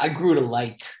 I grew to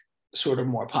like sort of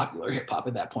more popular hip hop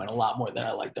at that point, a lot more than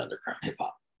I liked underground hip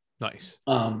hop. Nice.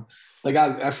 Like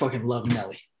I fucking love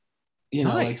Nelly.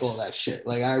 Nice. Like all that shit.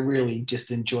 Like I really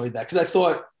just enjoyed that because I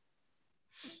thought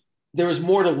there was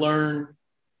more to learn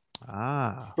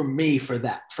from me from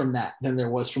that than there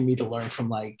was for me to learn from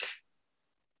like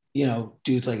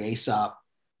dudes like Aesop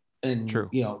and True.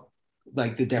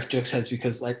 like the Def Jux heads,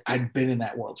 because like I'd been in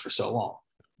that world for so long.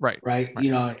 Right.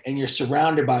 And you're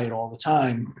surrounded by it all the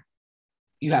time.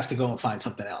 You have to go and find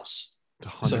something else.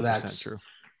 100% So that's true.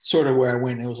 sort of where I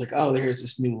went. It was like, oh, there's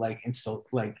this new like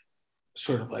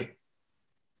sort of like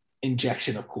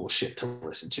injection of cool shit to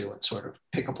listen to and sort of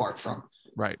pick apart from.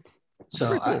 Right.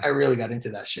 So Cool. I really got into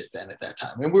that shit then at that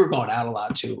time. And we were going out a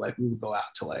lot too. Like we would go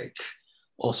out to like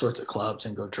all sorts of clubs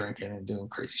and go drinking and doing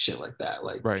crazy shit like that.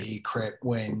 Like the Crip,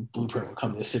 when Blueprint would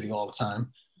come to the city all the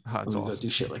time. That's we awesome. go do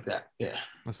shit like that. Yeah.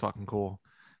 That's fucking cool.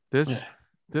 This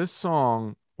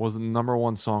song was the number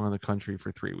one song in the country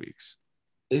for 3 weeks.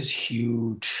 It's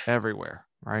huge. Everywhere,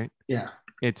 right? Yeah.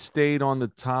 It stayed on the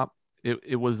top.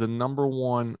 It was the number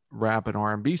one rap and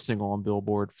R&B single on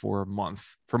Billboard for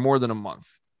more than a month,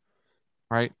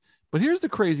 right? But here's the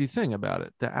crazy thing about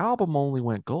it. The album only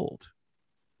went gold.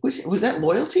 Which was that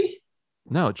Loyalty?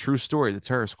 No, True Story, the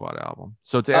Terror Squad album.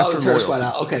 So it's after the Terror Loyalty. Squad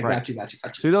album. Okay, right. got you.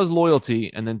 So he does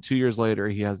Loyalty, and then 2 years later,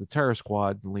 he has the Terror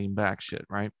Squad and Lean Back shit,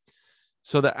 right?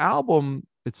 So the album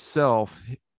itself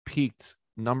peaked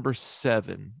number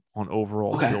 7 on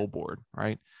overall Billboard,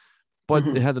 right? But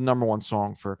it had the number one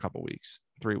song for a couple weeks,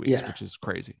 3 weeks, which is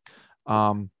crazy.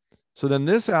 So then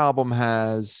this album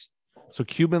has, so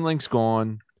Cuban Link's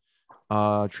gone,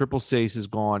 Triple Sace is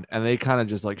gone, and they kind of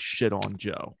just like shit on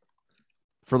Joe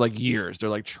for like years. They're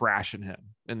like trashing him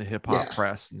in the hip hop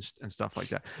press and stuff like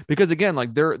that. Because again,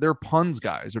 like they're Pun's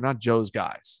guys, they're not Joe's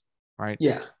guys, right?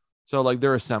 Yeah. So like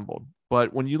they're assembled.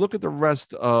 But when you look at the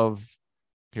rest of,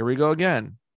 here we go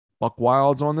again, Buck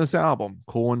Wild's on this album,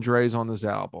 Cool and Dre's on this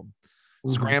album.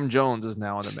 Scram Jones is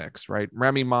now in the mix, right?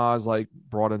 Remy Ma is like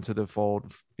brought into the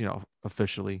fold,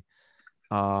 officially.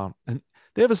 And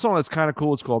they have a song that's kind of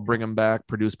cool. It's called Bring 'Em Back,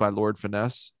 produced by Lord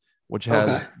Finesse, which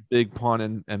has Big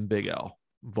Pun and Big L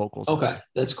vocals. Okay,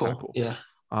 that's cool. Yeah.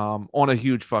 On a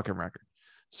huge fucking record.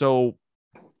 So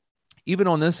even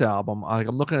on this album,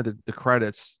 I'm looking at the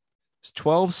credits. It's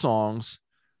 12 songs.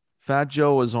 Fat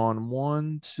Joe is on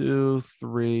 1, 2,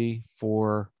 3,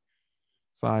 4,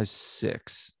 5,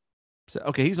 6. So,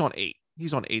 okay, he's on 8.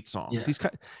 He's on 8 songs. Yeah.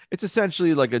 It's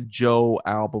essentially like a Joe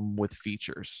album with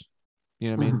features.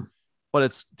 You know what I mean? But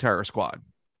it's Terror Squad.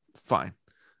 Fine.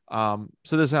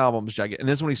 So this album is gigantic. And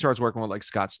this is when he starts working with like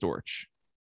Scott Storch.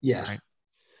 Yeah. Right?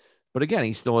 But again,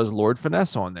 he still has Lord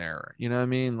Finesse on there. You know what I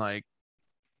mean? Like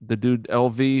the dude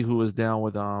LV who was down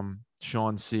with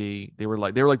Sean C. They were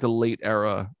like the late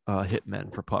era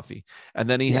hitmen for Puffy. And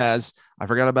then he has, I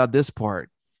forgot about this part,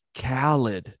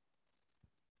 Khaled.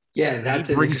 Yeah,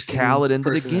 he brings Khaled into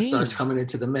the game. That starts coming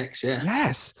into the mix. Yeah.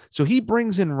 Yes. So he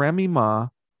brings in Remy Ma,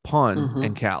 Pun,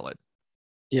 and Khaled.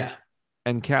 Yeah.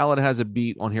 And Khaled has a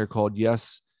beat on here called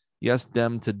Yes,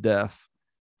 Dem to Death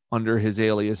under his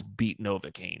alias Beat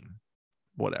Novocaine.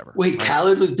 Whatever. Wait, right?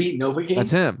 Khaled was Beat Novocaine?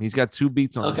 That's him. He's got 2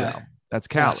 beats on his album. That's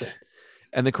Khaled. Gotcha.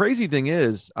 And the crazy thing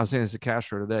is, I was saying this to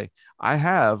Castro today. I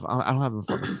have a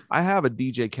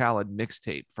DJ Khaled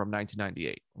mixtape from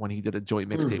 1998 when he did a joint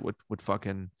mixtape with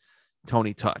fucking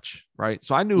Tony Touch, right?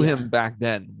 So I knew him back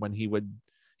then when he was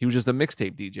just a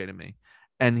mixtape DJ to me.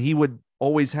 And he would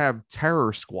always have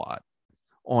Terror Squad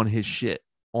on his shit,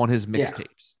 on his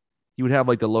mixtapes. He would have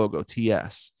like the logo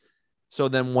TS. So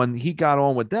then when he got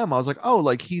on with them, I was like, oh,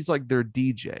 like he's like their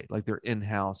DJ, like their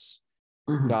in-house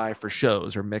guy for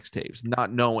shows or mixtapes,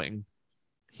 not knowing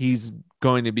he's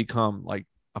going to become like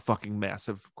a fucking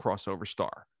massive crossover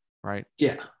star, right?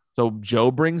 Yeah. So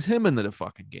Joe brings him into the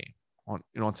fucking game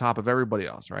on top of everybody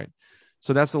else, right?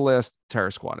 So that's the last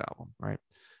Terror Squad album, right?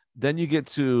 Then you get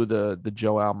to the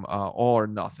Joe album, All or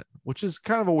Nothing, which is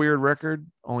kind of a weird record,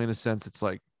 only in a sense it's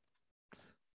like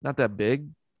not that big.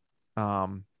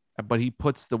 But he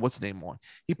puts the what's the name on?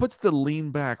 He puts the Lean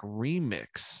Back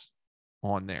remix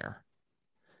on there.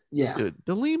 Yeah. Dude,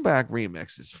 the Lean Back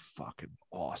remix is fucking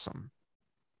awesome.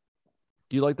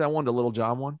 Do you like that one, the Little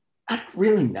John one? I don't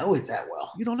really know it that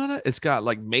well. You don't know that? It's got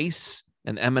like Mace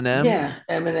and Eminem. Yeah,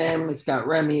 Eminem. It's got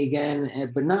Remy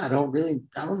again, but no, I don't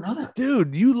know that.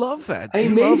 Dude, you love that. I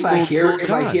mean, maybe if I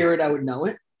hear it, I would know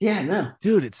it. Yeah, no.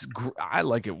 Dude, I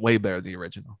like it way better than the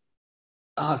original.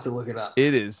 I'll have to look it up.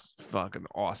 It is fucking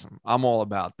awesome. I'm all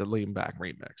about the Lean Back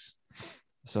remix.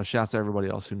 So shouts to everybody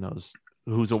else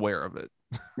who's aware of it.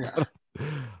 Yeah.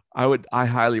 I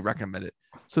highly recommend it.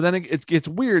 So then it gets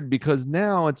weird because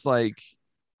now it's like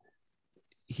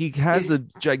he has a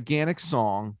gigantic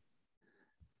song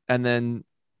and then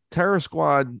Terror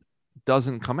Squad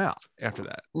doesn't come out after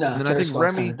that. No, and then Terror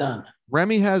Squad's kind of done.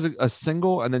 Remy has a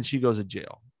single and then she goes to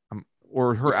jail.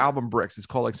 Or her album Bricks. It's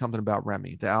called like something about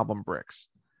Remy, the album Bricks.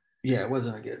 Yeah, it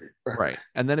wasn't a good record. Right.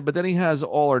 And then he has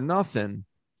All or Nothing,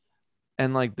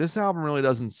 And like this album really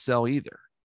doesn't sell either.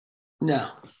 No.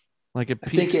 Like it I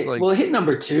peaks think like it hit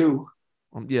number 2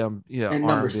 yeah, and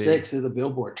number R&B. 6 of the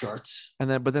Billboard charts. And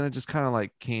then but then it just kind of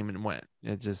like came and went.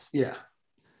 It just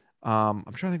I'm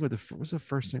trying to think what was the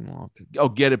first single off. Oh,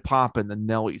 Get It Poppin', the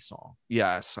Nelly song.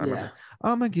 Yes, I remember.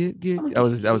 I'ma get that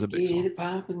was a big song.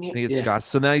 I think it's Scott.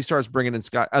 So now he starts bringing in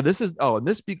Scott. This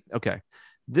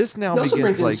now also begins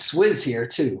brings like in Swizz here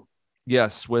too.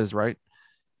 Yes, Swizz, right?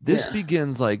 This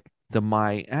begins like the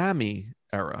Miami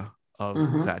era of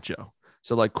Fat Joe.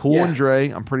 So like Cool and Dre,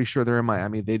 I'm pretty sure they're in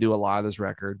Miami. They do a lot of this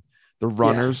record. The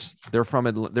Runners, they're from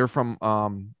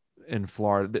in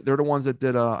Florida. They're the ones that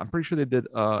did I'm pretty sure they did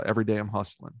Every Day I'm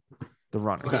Hustling. The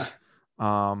Runners.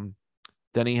 Okay.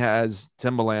 Then he has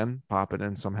Timbaland popping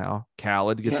in somehow.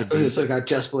 Khaled gets a beat. It's like got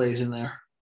Just Blaze in there.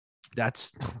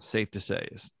 That's safe to say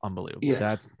is unbelievable.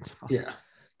 Yeah.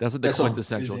 That's the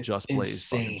quintessential Just Blaze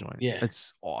fucking joint. Yeah.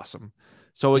 It's awesome.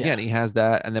 So again, he has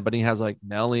that, but he has like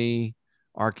Nelly,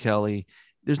 R. Kelly.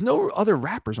 There's no other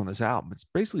rappers on this album. It's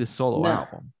basically a solo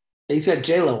album. He's got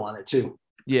J-Lo on it too.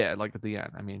 Yeah, like at the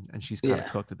end. I mean, and she's kind of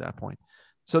cooked at that point.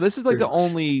 So this is like the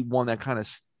only one that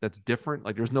that's different.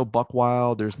 Like there's no Buck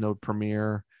Wild, there's no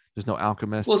Premier, there's no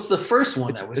Alchemist. Well, it's the first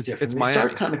one that was different. They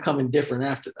start kind of coming different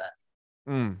after that.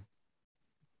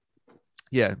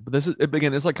 Yeah, but this is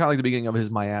again, it's like kind of like the beginning of his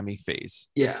Miami phase.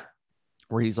 Yeah.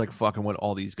 Where he's like fucking with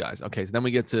all these guys. Okay, so then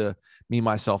we get to Me,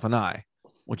 Myself, and I,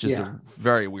 which is a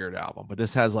very weird album. But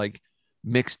this has like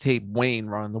mixtape Wayne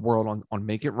running the world on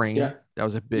Make It Rain. Yeah. That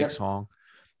was a big song.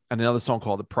 And another song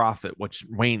called The Prophet, which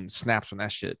Wayne snaps on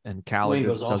that shit, and Khaled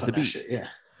does the beat. Shit, yeah.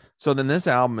 So then this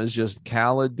album is just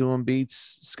Khaled doing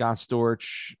beats, Scott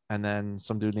Storch, and then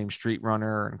some dude named Street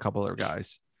Runner and a couple other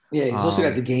guys. Yeah, he's also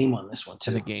got The Game on this one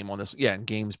too. And The Game on this, and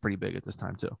Game's pretty big at this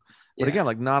time too. But again,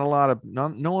 like not a lot of no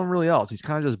one really else. He's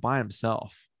kind of just by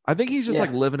himself. I think he's just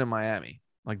like living in Miami,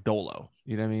 like Dolo.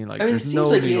 You know what I mean? Like it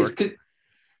seems like he is.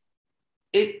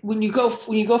 When you go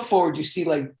forward, you see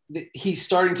like he's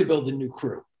starting to build a new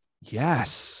crew.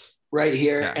 Yes. Right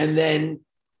here. And then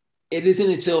it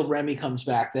isn't until Remy comes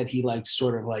back that he like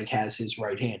sort of like has his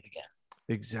right hand again.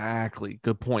 Exactly.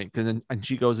 Good point. And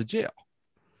she goes to jail.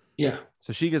 Yeah.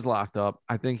 So she gets locked up.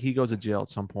 I think he goes to jail at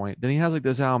some point. Then he has like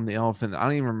this album, The Elephant. I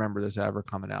don't even remember this ever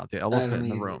coming out. The Elephant in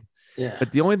the Room. Yeah.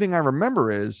 But the only thing I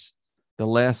remember is the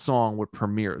last song would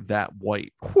premiere, That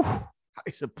White. Whew. I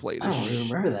used to play this. I don't even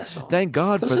remember that song. Thank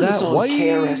God for That White.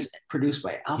 KRS produced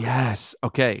by Alchemist. Yes.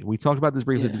 Okay. We talked about this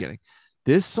briefly at the beginning.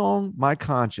 This song, My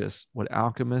Conscious, with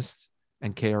Alchemist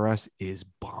and KRS is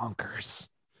bonkers.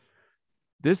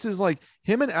 This is like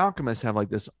him and Alchemist have like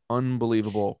this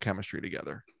unbelievable chemistry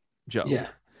together. Joe. Yeah.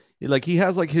 Like he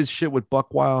has like his shit with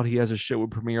Buck Wild. He has his shit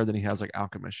with Premier. Then he has like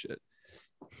Alchemist shit.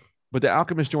 But the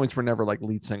Alchemist joints were never like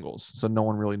lead singles. So no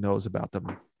one really knows about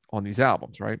them on these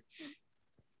albums, right?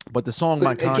 But the song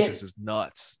My Conscience is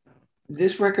nuts.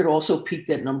 This record also peaked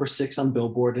at number 6 on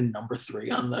Billboard and number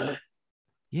 3 on the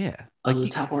the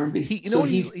top R&B. He's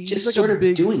just like sort of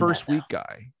big first week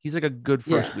guy. He's like a good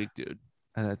first week dude,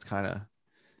 and it's kind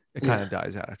of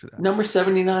dies out after that. Number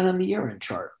 79 on the year-end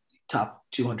chart, top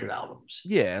 200 albums.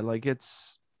 Yeah, like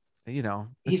it's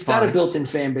he's got a built-in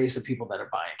fan base of people that are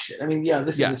buying shit. I mean,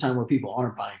 this is a time where people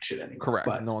aren't buying shit anymore. Correct,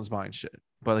 but no one's buying shit.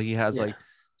 But he has like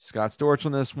Scott Storch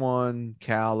on this one,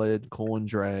 Khaled, Cool and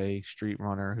Dre, Street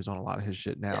Runner, who's on a lot of his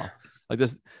shit now. Yeah. Like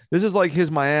this is like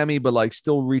his Miami, but like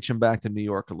still reaching back to New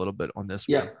York a little bit on this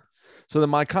one. So the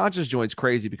My Conscience joint's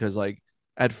crazy because like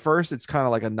at first it's kind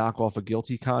of like a knockoff of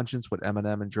Guilty Conscience with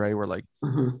Eminem and Dre, where like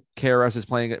KRS is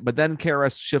playing it, but then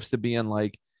KRS shifts to being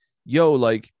like, yo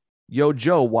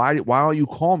Joe, why don't you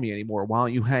call me anymore? Why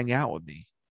don't you hang out with me?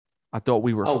 I thought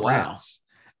we were friends. Wow.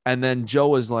 And then Joe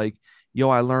was like, yo,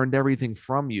 I learned everything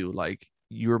from you. Like,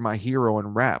 you're my hero in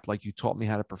rap. Like, you taught me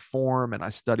how to perform, and I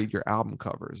studied your album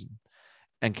covers.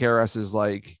 And KRS is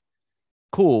like,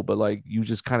 cool, but like, you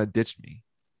just kind of ditched me.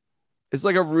 It's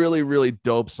like a really, really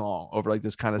dope song over like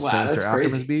this kind of sinister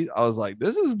Alchemist beat. I was like,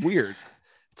 this is weird.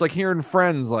 It's like hearing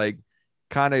friends like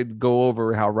kind of go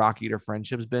over how rocky their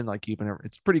friendship's been, like keeping it.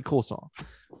 It's a pretty cool song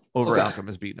over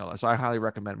Alchemist beat, no less. So I highly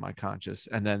recommend My Conscious.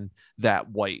 And then That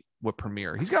White with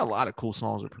Premier. He's got a lot of cool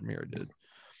songs with Premier, dude.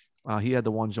 He had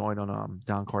the one joint on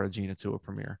Don Cartagena too with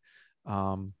Premier.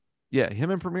 Him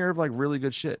and Premier have like really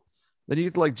good shit. Then you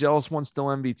get to like Jealous One, Still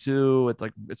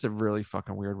MV2. It's a really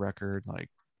fucking weird record. Like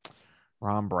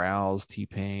Ron Browse,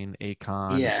 T-Pain,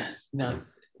 Akon. Yeah, no.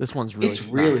 This one's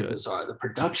really bizarre. The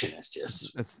production is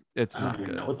just it's not good. I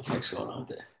don't know what the fuck's going on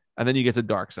with it. And then you get to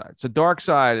Dark Side. So Dark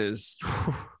Side's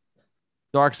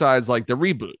like the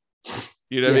reboot.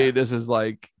 You know what I mean? This is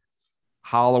like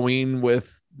Halloween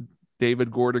with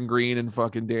David Gordon Green and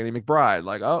fucking Danny McBride.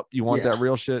 Like, oh, you want that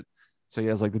real shit? So he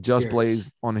has like the Just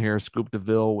Blaze on here, Scoop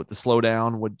DeVille with the Slow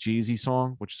Down with Jeezy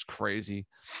song, which is crazy.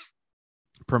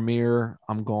 Premier,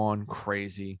 I'm Gone,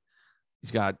 crazy.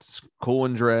 He's got Cool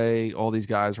and Dre. All these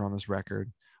guys are on this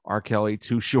record. R. Kelly,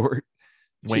 Too Short.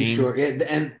 Wayne. Too Short, yeah,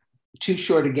 and Too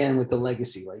Short again with the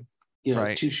legacy, like, you know,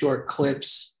 right. Too Short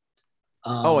clips.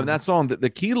 And that song, the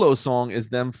Kilo song is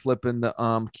them flipping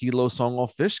the Kilo song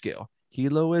off Fish Scale.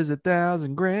 Kilo is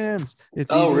 1,000 grams.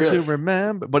 It's easy to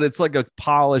remember, but it's like a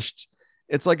polished.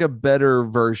 It's like a better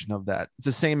version of that. It's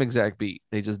the same exact beat.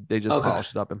 They just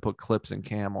polished it up and put clips and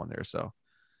cam on there. So,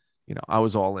 you know, I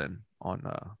was all in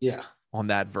on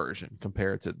that version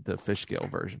compared to the Fish Scale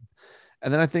version.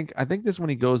 And then I think this is when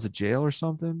he goes to jail or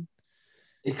something.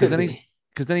 Because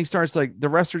then he starts like the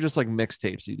rest are just like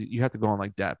mixtapes. You have to go on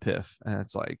like Dat Piff, and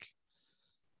it's like,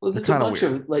 well, there's a bunch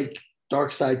of like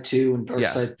Dark Side 2 and Dark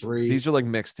Side 3. These are like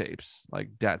mixtapes, like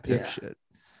Dat Piff shit.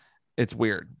 It's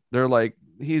weird. They're like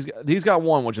he's got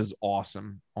one which is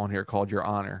awesome on here called Your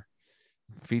Honor,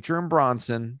 featuring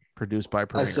Bronson, produced by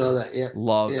Premier. I saw that. Yeah,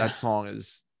 love that song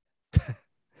is.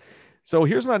 So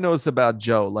here's what I noticed about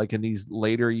Joe. Like in these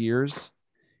later years,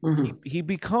 he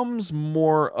becomes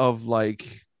more of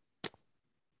like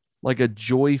a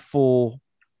joyful,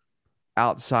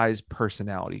 outsized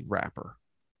personality rapper.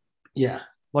 Yeah.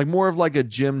 Like more of like a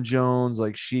Jim Jones,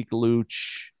 like Chic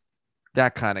Luch,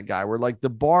 that kind of guy where like the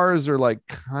bars are like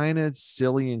kind of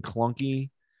silly and clunky,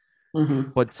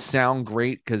 but sound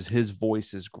great because his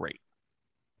voice is great.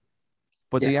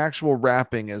 But the actual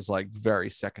rapping is like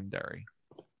very secondary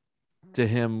to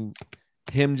him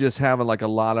just having like a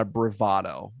lot of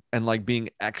bravado and like being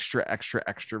extra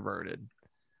extroverted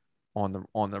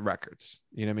on the records.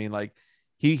 You know what I mean? Like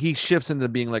he shifts into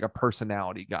being like a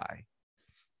personality guy.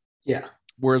 Yeah.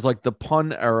 Whereas like the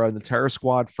Pun era, the Terror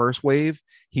Squad first wave,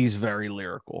 he's very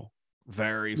lyrical,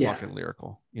 very fucking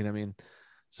lyrical. You know what I mean?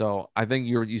 So I think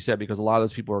you said because a lot of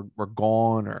those people were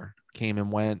gone or came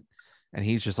and went, and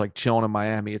he's just like chilling in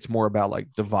Miami. It's more about like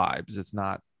the vibes. It's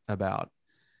not about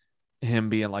him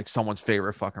being like someone's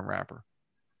favorite fucking rapper.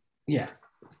 Yeah.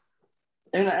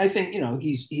 And I think, you know,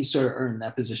 he's sort of earned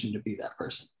that position to be that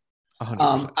person.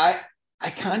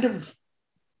 100%.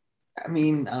 I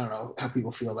mean, I don't know how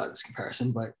people feel about this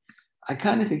comparison, but I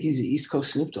kind of think he's the East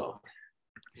Coast Snoop Dogg.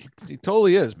 He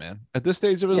totally is, man. At this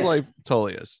stage of his life,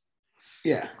 totally is.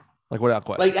 Yeah. Like without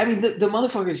question. Like, I mean, the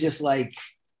motherfucker is just like,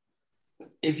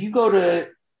 if you go to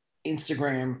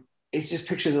Instagram, it's just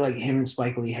pictures of like him and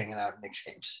Spike Lee hanging out at Knicks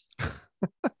games.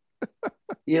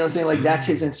 You know what I'm saying? Like that's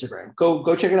his Instagram.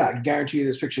 Go check it out. I guarantee you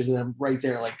there's pictures of them right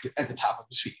there, like at the top of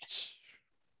his feed.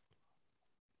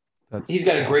 He's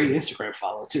got a great Instagram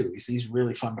follow too. He's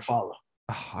really fun to follow.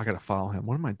 Oh, I gotta follow him.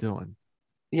 What am I doing?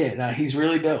 Yeah, no, he's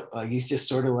really dope. Like he's just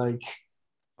sort of like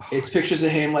it's pictures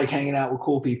of him like hanging out with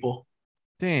cool people.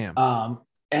 Damn.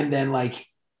 And then like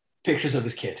pictures of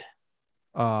his kid.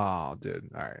 Oh, dude.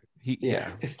 All right.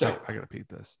 It's dope. I gotta peep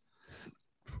this.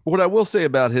 What I will say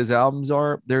about his albums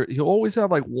are he'll always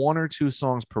have like one or two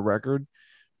songs per record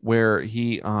where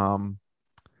he lets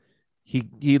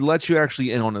you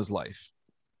actually in on his life.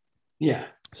 Yeah.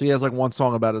 So he has like one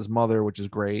song about his mother, which is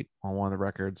great on one of the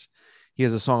records. He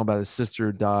has a song about his sister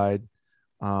who died.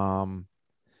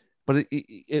 But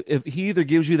if he either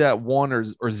gives you that one or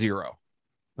zero,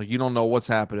 like you don't know what's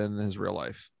happening in his real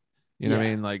life. You know what I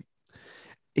mean? Like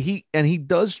he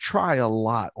does try a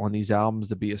lot on these albums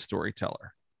to be a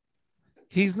storyteller.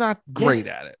 He's not great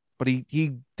at it, but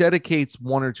he dedicates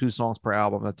one or two songs per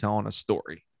album to telling a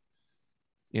story.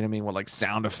 You know what I mean? With like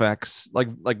sound effects, like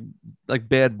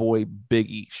Bad Boy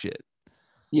Biggie shit.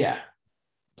 Yeah.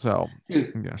 So,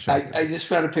 dude, I just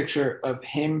found a picture of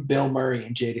him, Bill Murray,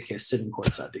 and Jadakiss sitting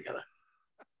courtside together.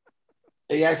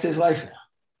 That's his life now.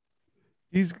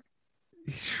 You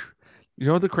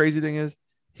know what the crazy thing is?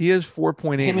 He has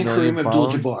 4.8 million Kareem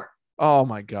followers. Abdul-Jabbar. Oh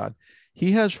my God.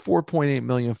 He has 4.8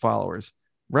 million followers.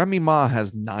 Remy Ma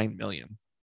has 9 million.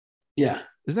 Yeah.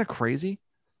 Isn't that crazy?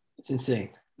 It's insane.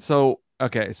 So,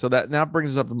 okay. So that now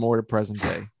brings us up more to present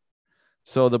day.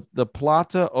 So the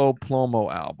Plata o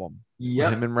Plomo album.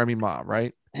 Yeah. Him and Remy Ma,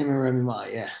 right? Him and Remy Ma,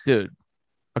 yeah. Dude.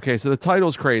 Okay. So the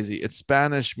title's crazy. It's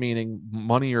Spanish meaning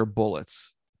money or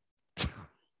bullets.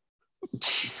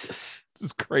 Jesus. This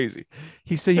is crazy.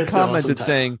 He commented awesome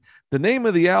saying the name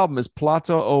of the album is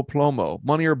Plata o Plomo,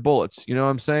 money or bullets. You know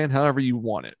what I'm saying? However you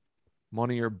want it.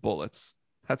 Money or bullets.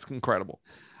 That's incredible.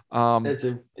 That's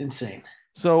insane.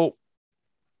 So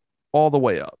all the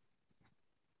way up.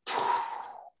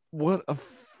 What a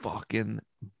fucking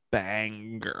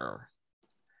banger.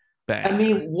 I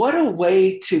mean, what a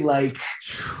way to like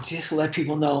just let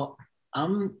people know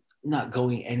I'm not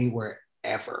going anywhere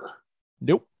ever.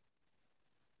 Nope.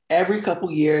 Every couple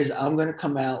years, I'm going to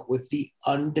come out with the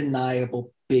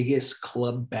undeniable biggest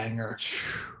club banger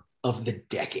of the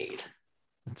decade.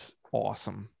 It's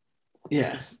awesome.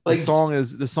 Yeah, the song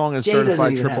is Jay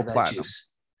certified triple platinum. Juice.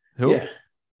 Who? Yeah,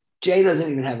 Jay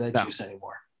doesn't even have that juice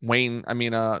anymore. Wayne,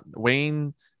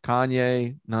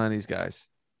 Kanye, none of these guys.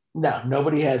 No,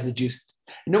 nobody has the juice.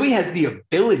 Nobody has the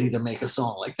ability to make a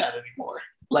song like that anymore.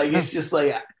 Like, it's just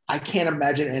like, I can't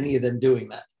imagine any of them doing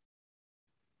that.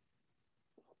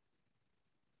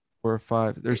 4 or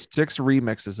 5. There's 6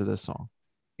 remixes of this song.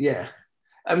 Yeah.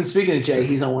 I mean, speaking of Jay,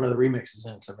 he's on one of the remixes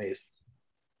and it's amazing.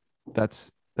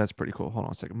 That's pretty cool. Hold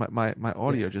on a second. My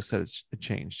audio just said it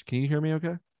changed. Can you hear me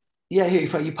okay? Yeah, here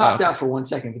you popped out for 1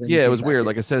 second. But then it was weird. In.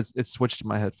 Like I said, it switched to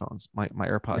my headphones, my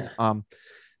AirPods. Yeah.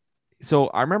 So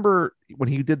I remember when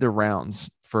he did the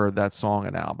rounds for that song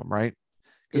and album, right?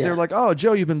 Because they're like, "Oh,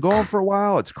 Joe, you've been going for a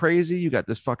while. It's crazy. You got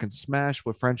this fucking smash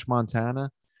with French Montana,"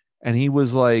 and he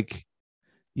was like,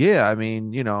 "Yeah, I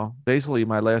mean, basically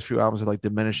my last few albums are like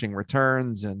diminishing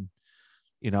returns, and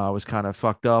I was kind of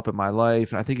fucked up in my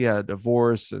life, and I think he had a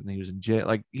divorce, and he was in jail.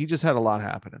 Like, he just had a lot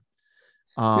happening."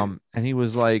 And he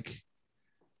was like,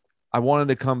 I wanted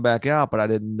to come back out, but I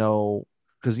didn't know,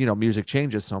 because, music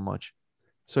changes so much.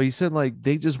 So he said, like,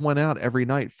 they just went out every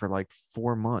night for like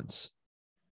 4 months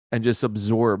and just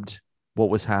absorbed what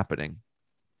was happening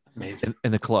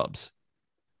in the clubs.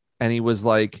 And he was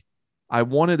like, I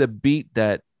wanted a beat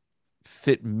that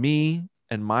fit me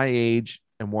and my age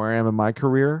and where I am in my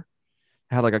career,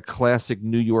 had like a classic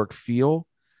New York feel,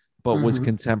 but was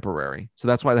contemporary. So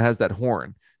that's why it has that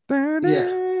horn.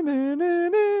 Yeah.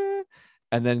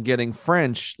 And then getting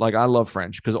French, like, I love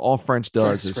French because all French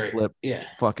does is flip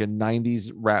fucking 90s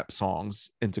rap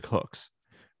songs into hooks.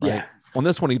 Right? Yeah. On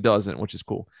this one, he doesn't, which is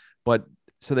cool. But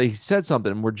so they said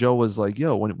something where Joe was like,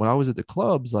 yo, when I was at the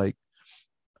clubs, like,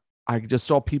 I just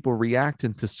saw people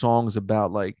reacting to songs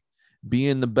about like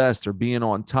being the best or being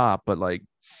on top, but like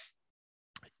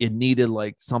it needed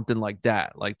like something like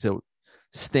that, like to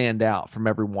stand out from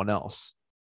everyone else,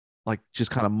 like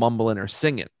just kind of mumbling or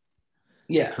singing.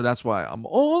 Yeah. So that's why I'm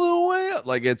all the way up.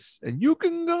 Like, and you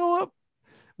can go up.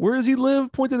 Where does he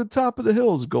live? Point to the top of the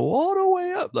hills. Go all the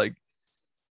way up. Like,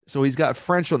 so he's got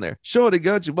French on there. Shorty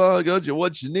got you,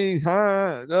 what you need,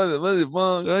 huh? But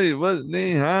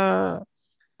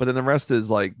then the rest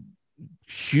is like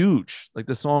huge. Like,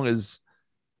 the song is,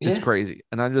 it's crazy.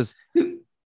 And I just,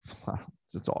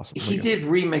 it's awesome. He did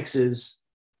remixes.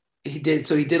 He did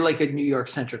like a New York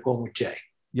centric one with Jay.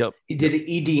 Yep. He did an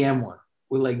EDM one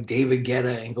with like David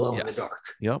Guetta and Glow in the Dark.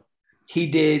 Yep.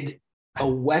 He did a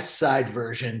West Side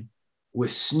version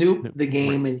with Snoop, The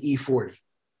Game, and E40.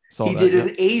 He did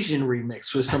an Asian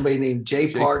remix with somebody named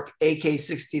Jay Park,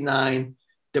 AK69,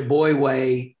 The Boy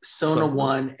Way, Sona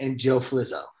One, and Joe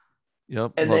Flizzo.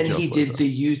 Yep. And then he did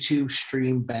the YouTube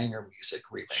stream banger music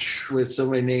remix with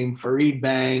somebody named Fareed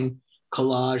Bang,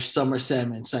 Collage, Summer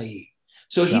Sam, and Saeed.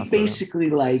 So he basically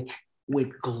like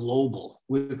went global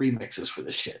with remixes for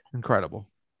this shit. Incredible.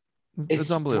 It's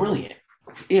unbelievable. Brilliant.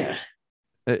 Yeah.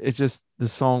 It's just, the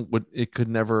song it could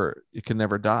never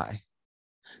die.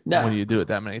 No. When you do it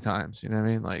that many times, you know what I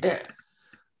mean? Like,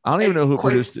 I don't even know who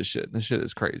produced this shit. This shit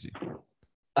is crazy.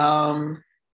 I don't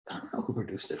know who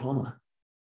produced it. Hold on.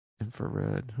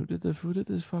 Infrared. Who did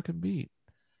this fucking beat?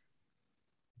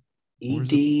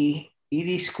 ED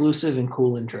Exclusive and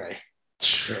Cool and Dre.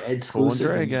 Ed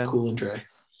Exclusive and Cool and Dre.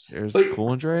 There's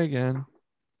Cool and Dre again.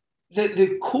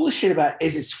 The coolest shit about it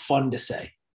is it's fun to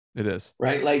say. It is.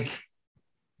 Right? Like,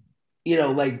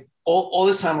 like all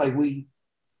this time, like, we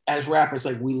as rappers,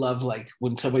 like, we love like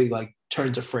when somebody like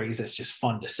turns a phrase that's just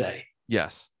fun to say.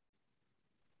 Yes.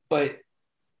 But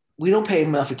we don't pay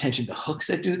enough attention to hooks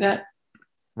that do that.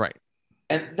 Right.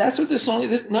 And that's what this song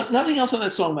is. Nothing else on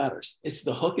that song matters. It's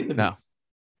the hook and the beat.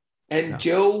 And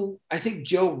Joe, I think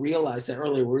Joe realized that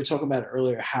earlier. We were talking about it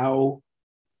earlier, how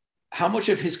much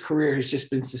of his career has just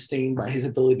been sustained by his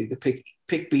ability to pick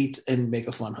beats and make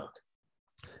a fun hook.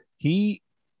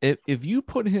 If you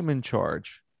put him in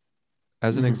charge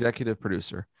as an executive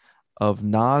producer of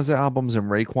Nas albums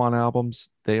and Raekwon albums,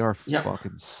 they are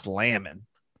fucking slamming.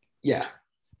 Yeah.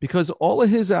 Because all of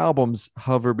his albums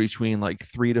hover between like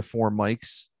 3 to 4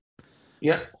 mics.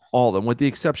 Yeah. All of them, with the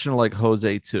exception of like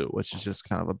Jose 2, which is just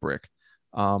kind of a brick.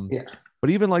 But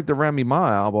even like the Remy Ma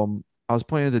album, I was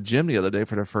playing at the gym the other day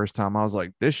for the first time. I was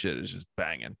like, this shit is just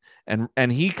banging.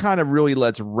 And he kind of really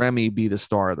lets Remy be the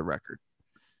star of the record.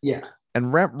 Yeah.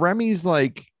 And Remy's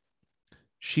like,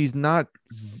 she's not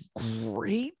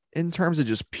great in terms of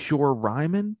just pure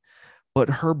rhyming, but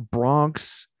her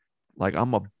Bronx, like,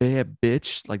 I'm a bad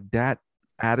bitch, like, that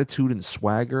attitude and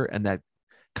swagger and that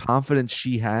confidence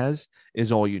she has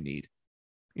is all you need,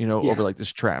 over like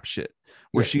this trap shit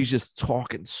where she's just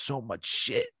talking so much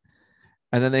shit.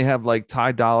 And then they have like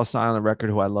Ty Dolla $ign on the record,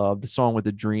 who I love. The song with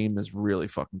the Dream is really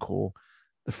fucking cool.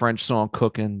 The French song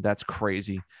Cooking, that's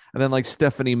crazy. And then like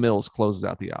Stephanie Mills closes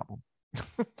out the album.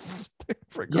 It's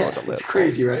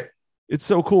crazy, right? It's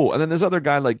so cool. And then there's other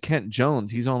guy like Kent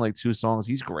Jones. He's on like 2 songs.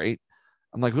 He's great.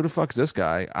 I'm like, who the fuck is this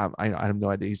guy? I have no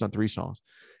idea. He's on 3 songs.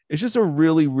 It's just a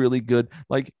really, really good.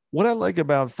 Like what I like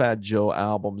about Fat Joe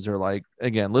albums are like,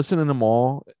 again, listening to them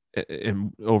all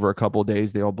in over a couple of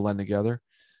days, they all blend together.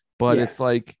 But it's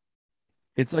like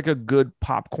a good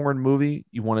popcorn movie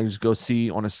you want to just go see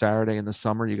on a Saturday in the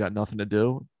summer. You got nothing to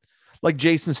do. Like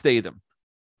Jason Statham.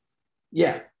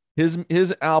 Yeah.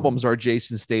 His albums are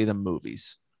Jason Statham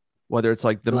movies. Whether it's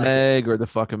like the Meg or the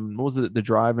fucking, what was it? The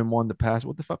Drive-In one, the Pass.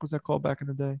 What the fuck was that called back in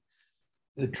the day?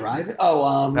 The Drive-In?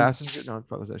 Oh, Passenger? No, what the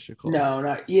fuck was that shit called? No,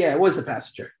 not, yeah, it was the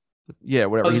Passenger. Yeah,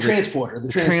 whatever. Oh, the Transporter. The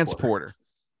Transporter.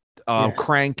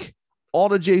 Crank. All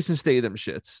the Jason Statham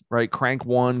shits, right? Crank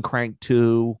 1, Crank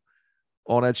 2,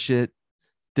 all that shit.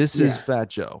 This is Fat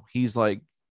Joe. He's like,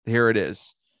 here it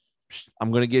is.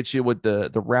 I'm going to get you with the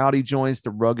rowdy joints,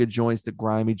 the rugged joints, the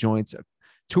grimy joints,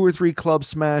 2 or 3 club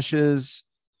smashes.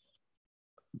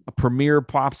 A Premier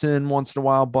pops in once in a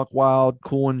while, Buck Wild,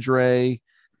 Cool and Dre,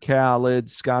 Khaled,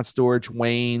 Scott Storch,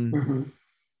 Wayne,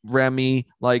 Remy.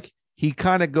 Like, he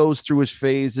kind of goes through his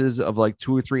phases of like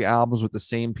 2 or 3 albums with the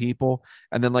same people,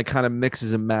 and then like kind of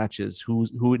mixes and matches who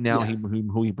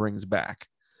he brings back.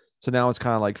 So now it's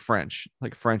kind of like French.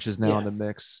 Like French is now in the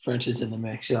mix. French is in the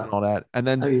mix, yeah. And all that. And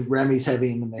then Remy's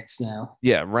heavy in the mix now.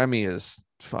 Yeah, Remy is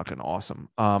fucking awesome.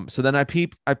 So then I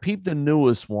peeped the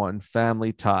newest one,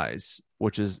 Family Ties,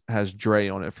 which has Dre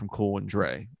on it from Cool and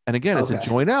Dre. And again, it's a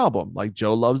joint album. Like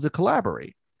Joe loves to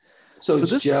collaborate. So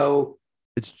it's Joe.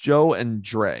 It's Joe and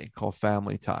Dre, called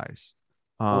Family Ties.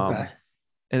 And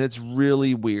it's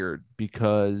really weird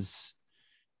because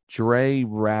Dre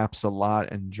raps a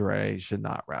lot and Dre should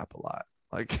not rap a lot.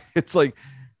 Like it's like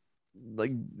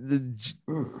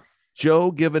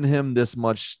Joe giving him this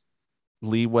much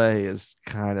leeway is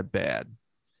kind of bad.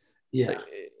 Yeah.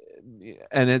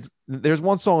 And there's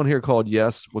one song in here called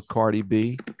Yes with Cardi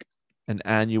B and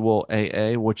Annual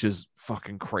AA, which is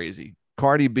fucking crazy.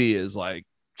 Cardi B is like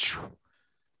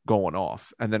going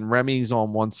off. And then Remy's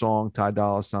on one song, Ty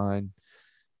Dolla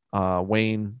 $ign,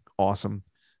 Wayne, awesome.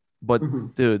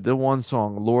 But dude, the one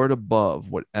song, Lord Above,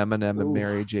 with Eminem and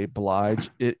Mary J. Blige,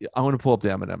 I'm going to pull up the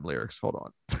Eminem lyrics. Hold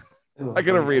on. I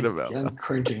got to read about I'm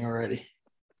cringing already.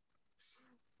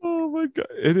 Oh my God.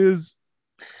 It is.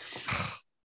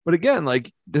 But again,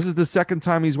 like, this is the second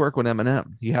time he's worked with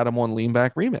Eminem. He had him on Lean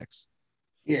Back Remix.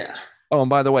 Yeah. Oh, and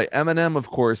by the way, Eminem, of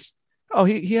course,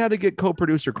 he had to get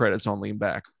co-producer credits on Lean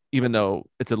Back, even though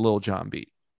it's a Lil Jon beat.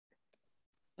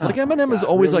 Like Eminem is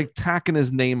always like tacking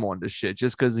his name onto shit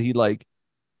just because he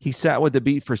sat with the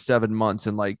beat for 7 months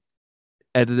and like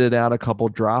edited out a couple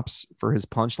drops for his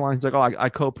punchlines. Like, I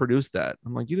co-produced that.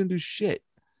 I'm like, you didn't do shit.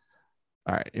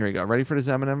 All right, here we go. Ready for this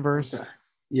Eminem verse? Okay.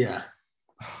 Yeah.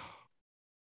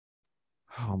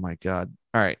 Oh my God.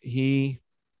 All right.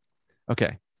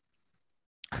 Okay.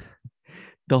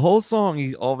 The whole song,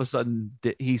 he all of a sudden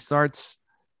he starts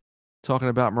talking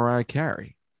about Mariah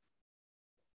Carey.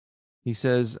 He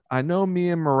says, I know me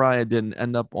and Mariah didn't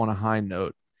end up on a high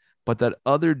note, but that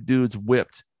other dude's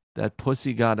whipped. That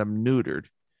pussy got him neutered.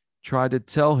 Tried to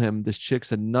tell him this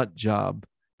chick's a nut job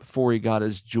before he got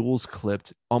his jewels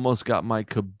clipped. Almost got my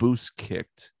caboose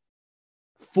kicked.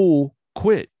 Fool,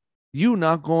 quit. You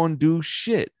not gonna do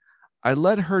shit. I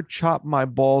let her chop my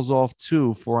balls off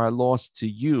too, for I lost to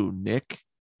you, Nick.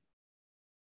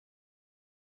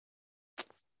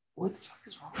 What the fuck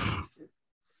is wrong with this dude?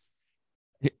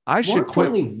 I should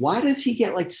quit. Why does he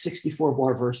get like 64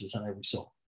 bar verses on every song?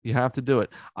 You have to do it.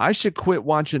 I should quit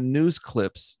watching news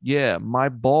clips. Yeah, my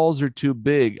balls are too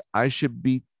big. I should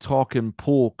be talking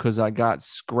pool because I got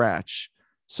scratch.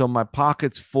 So my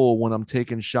pocket's full when I'm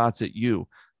taking shots at you.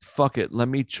 Fuck it. Let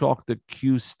me chalk the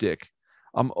cue stick.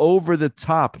 I'm over the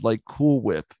top like Cool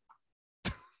Whip.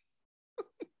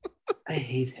 I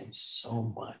hate him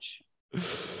so much.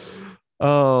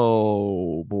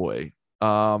 Oh boy.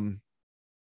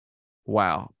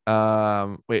 Wow.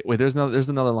 Wait, there's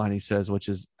another line he says, which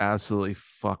is absolutely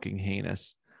fucking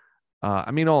heinous.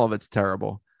 I mean, all of it's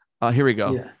terrible. Here we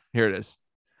go. Yeah. Here it is.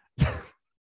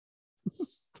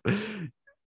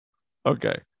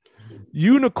 Okay.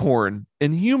 Unicorn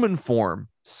in human form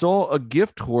saw a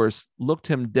gift horse, looked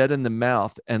him dead in the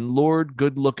mouth, and Lord,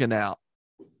 good looking out.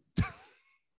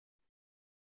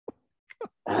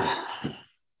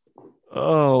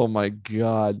 Oh Oh my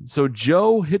God. So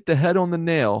Joe hit the head on the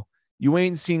nail. You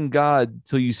ain't seen God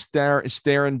till you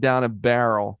staring down a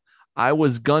barrel. I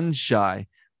was gun shy,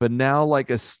 but now like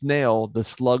a snail, the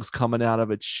slug's coming out of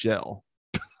its shell.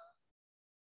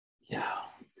 Yeah,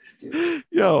 this dude.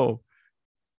 Yo,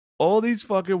 all these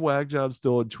fucking whack jobs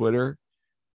still on Twitter.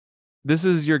 This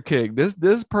is your king.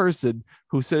 This person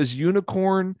who says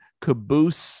unicorn,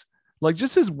 caboose, like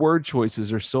just his word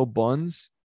choices are so buns.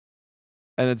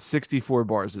 And it's 64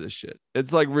 bars of this shit.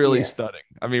 It's like really stunning.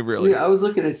 I mean, really. Yeah, I was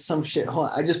looking at some shit. Hold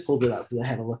on. I just pulled it up because I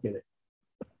had to look at it.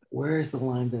 Where is the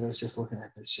line that I was just looking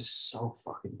at? That's just so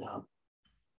fucking dumb.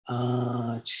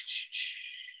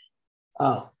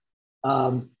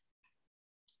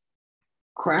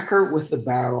 Cracker with the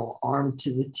barrel, armed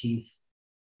to the teeth.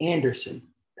 Anderson,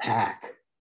 pack.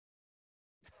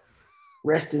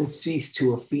 Rest in peace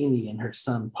to Afeni and her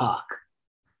son, Pac.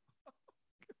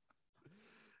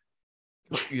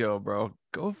 Yo, bro,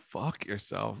 go fuck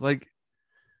yourself. Like,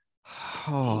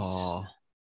 oh,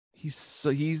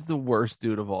 he's the worst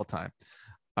dude of all time.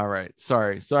 All right,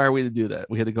 sorry, we had to do that.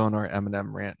 We had to go on our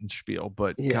Eminem rant and spiel,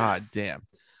 but god damn.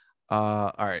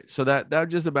 All right, so that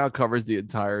just about covers the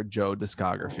entire Joe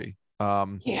discography. I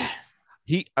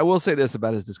will say this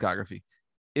about his discography.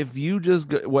 If you just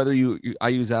go, whether I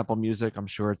use Apple Music, I'm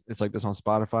sure it's like this on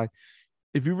Spotify.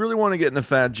 If you really want to get into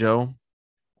Fat Joe,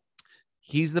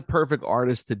 he's the perfect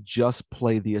artist to just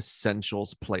play the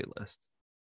essentials playlist.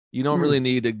 You don't really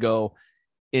need to go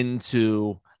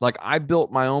into, like, I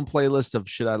built my own playlist of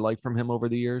shit I like from him over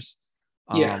the years.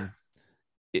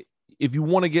 If you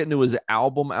want to get into his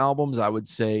albums, I would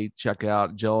say check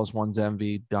out Jealous One's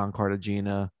Envy, Don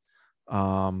Cartagena,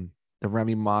 the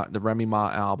Remy Ma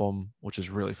album, which is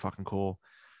really fucking cool.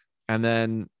 And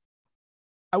then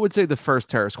I would say the first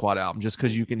Terror Squad album, just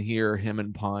because you can hear him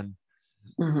and Pun.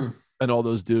 And all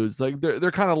those dudes, like they're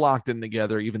kind of locked in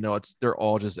together, even though they're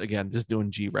all just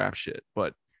doing G rap shit,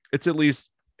 but it's at least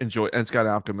enjoy. And it's got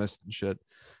Alchemist and shit.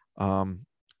 And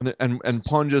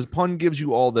Pun gives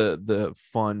you all the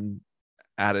fun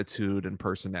attitude and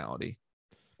personality.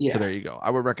 So there you go.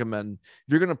 I would recommend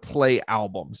if you're gonna play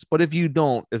albums, but if you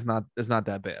don't, it's not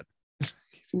that bad.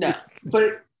 No,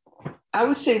 but I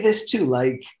would say this too.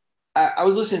 Like I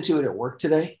was listening to it at work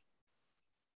today,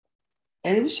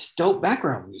 and it was just dope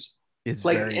background music. It's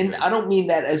like, and I don't mean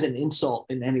that as an insult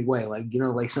in any way. Like, you know,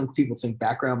 like some people think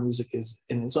background music is,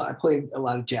 and so I played a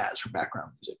lot of jazz for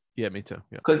background music. Yeah, me too.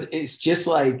 Yeah, because it's just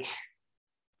like,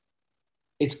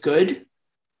 it's good.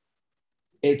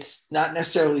 It's not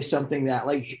necessarily something that,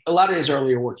 like, a lot of his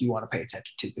earlier work you want to pay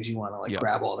attention to because you want to like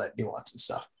grab all that nuance and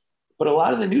stuff. But a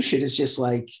lot of the new shit is just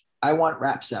like, I want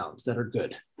rap sounds that are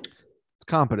good. It's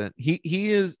competent.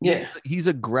 He's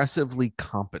aggressively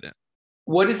competent.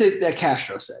 What is it that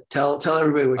Castro said? Tell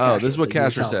everybody what Castro said. This is what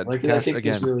Castro said. Like, I think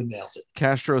this really nails it.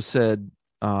 Castro said,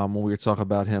 when we were talking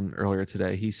about him earlier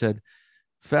today, he said,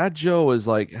 Fat Joe is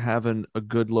like having a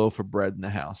good loaf of bread in the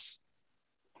house.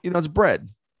 You know, it's bread,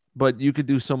 but you could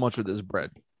do so much with this bread.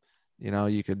 You know,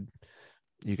 you could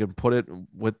put it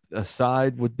with a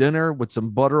side with dinner with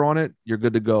some butter on it. You're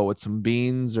good to go with some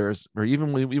beans or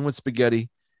even with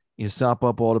spaghetti. You sop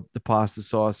up all the pasta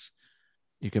sauce.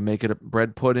 You can make it a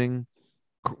bread pudding.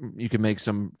 You can make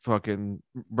some fucking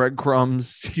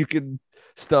breadcrumbs. You can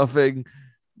stuffing,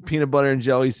 peanut butter and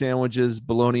jelly sandwiches,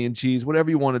 bologna and cheese,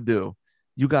 whatever you want to do.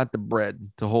 You got the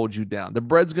bread to hold you down. The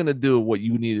bread's going to do what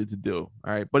you needed to do.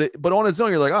 All right. But on its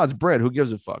own, you're like, oh, it's bread. Who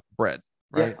gives a fuck? Bread.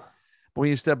 Right. Yeah. But when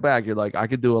you step back, you're like, I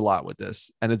could do a lot with this.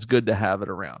 And it's good to have it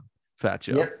around. Fat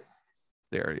Joe. Yep.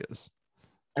 There he is.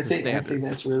 I think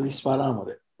that's really spot on with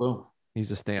it. Boom.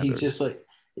 He's a standard. He's just like,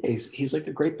 he's like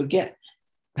a great baguette.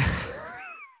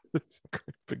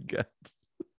 Baguette.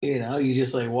 You know, you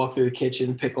just like walk through the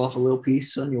kitchen, pick off a little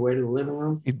piece on your way to the living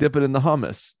room. You dip it in the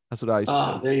hummus. That's what I used to do.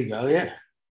 Oh, there you go. Yeah.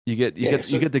 You get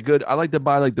the good. I like to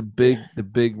buy like the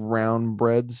big round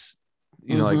breads,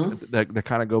 you know, like that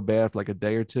kind of go bad for like a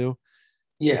day or two.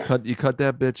 Yeah. You cut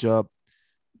that bitch up,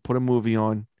 put a movie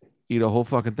on, eat a whole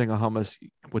fucking thing of hummus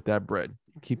with that bread.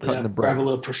 Keep cutting the bread. Grab a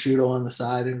little prosciutto on the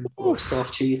side and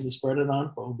soft cheese and spread it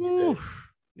on. Boom.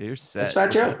 You're set. That's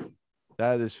Fat Joe.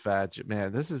 That is Fat Joe.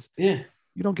 Man, this is You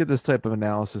don't get this type of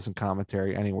analysis and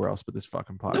commentary anywhere else but this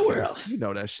fucking podcast. Nowhere else. You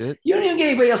know that shit. You don't even get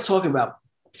anybody else talking about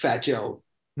Fat Joe.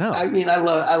 No. I mean, I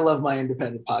love my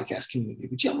independent podcast community,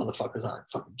 but you motherfuckers aren't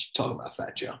fucking talking about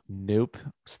Fat Joe. Nope.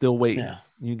 Still waiting. Yeah.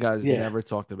 You guys never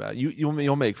talked about it.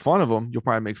 You'll make fun of them. You'll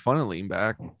probably make fun of Lean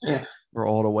Back. Yeah. Or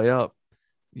All the Way Up.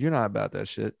 You're not about that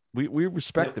shit. We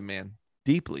respect the man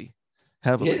deeply,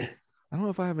 heavily. Yeah. I don't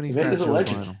know if I have any. Fat Joe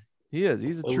legend. Vinyl. He is.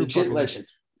 He's a true legit legend.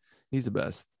 He's the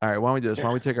best. All right. Why don't we do this? Why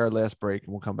don't we take our last break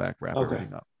and we'll come back, wrap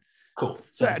everything up. Cool.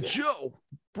 Sounds Fat good. Joe,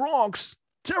 Bronx,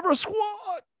 Terror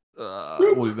Squad.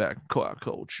 We'll be back. Core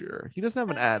culture. He doesn't have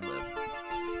an ad lib.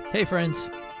 Hey, friends.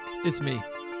 It's me,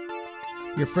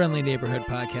 your friendly neighborhood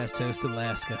podcast host,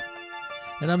 Alaska.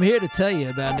 And I'm here to tell you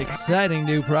about an exciting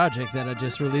new project that I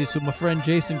just released with my friend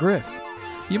Jason Griff.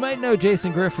 You might know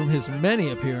Jason Griff from his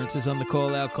many appearances on the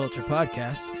Call Out Culture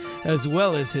podcast, as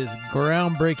well as his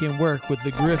groundbreaking work with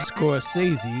the Griff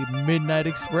Scorsese Midnight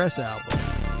Express album.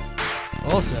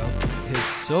 Also, his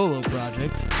solo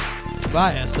project,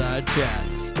 Fireside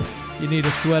Chats. You need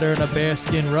a sweater and a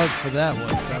bearskin rug for that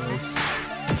one, fellas.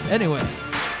 Anyway,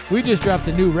 we just dropped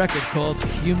a new record called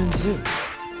Human Zoo.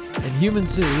 And Human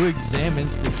Zoo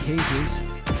examines the cages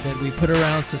that we put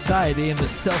around society and the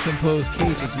self-imposed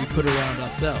cages we put around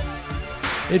ourselves.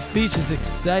 It features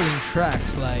exciting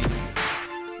tracks like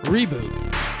Reboot,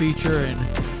 featuring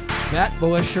Fat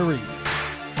Boy Sharif,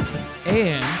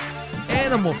 and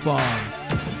Animal Farm,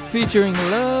 featuring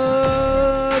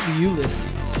Love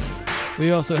Ulysses.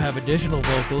 We also have additional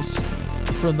vocals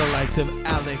from the likes of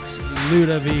Alex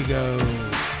Ludovico.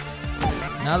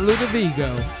 Not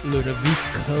Ludovico,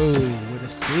 Ludovico with a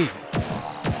C.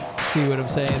 See what I'm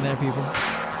saying there, people?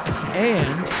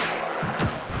 And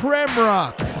Prem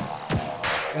Rock.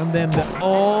 And then the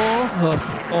All Hook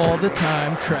All the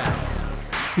Time track,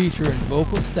 featuring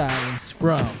vocal stylings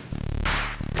from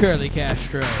Curly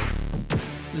Castro,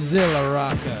 Zilla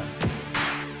Rocca,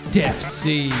 Def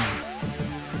C,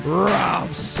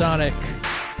 Rob Sonic,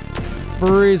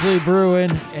 Breezely Bruin,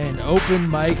 and Open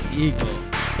Mike Eagle.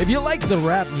 If you like the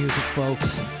rap music,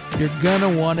 folks, you're gonna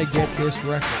want to get this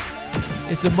record.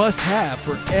 It's a must-have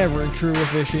for every true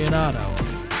aficionado,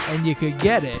 and you could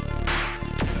get it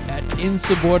at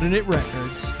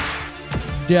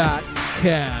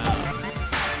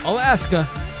insubordinaterecords.com. Alaska,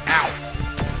 out.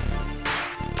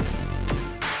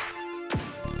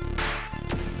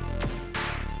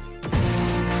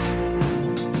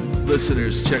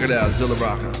 Listeners, check it out, Zilla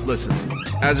Rocca. Listen,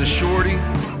 as a shorty,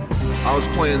 I was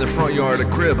playing in the front yard of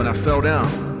the crib and I fell down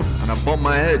and I bumped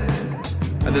my head.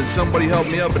 And then somebody helped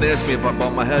me up and asked me if I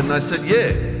bumped my head, and I said,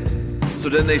 yeah. So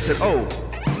then they said, oh,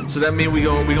 so that means we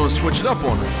gonna switch it up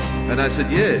on her. And I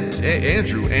said, yeah,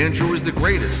 Andrew is the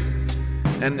greatest.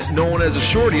 And knowing as a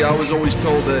shorty, I was always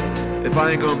told that if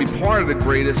I ain't gonna be part of the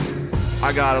greatest,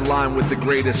 I gotta align with the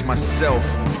greatest myself.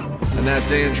 And that's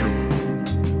Andrew.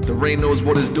 The Rain Knows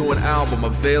What Is Doing album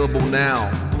available now.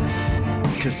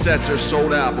 Cassettes are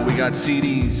sold out, but we got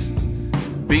CDs,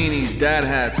 beanies, dad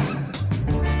hats,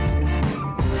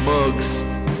 mugs.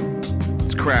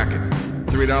 It's cracking.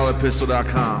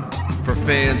 $3pistol.com for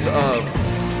fans of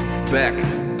Beck,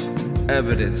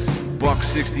 Evidence, Buck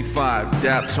 65,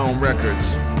 Daptone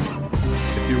Records.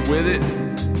 If you're with it,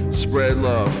 spread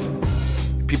love.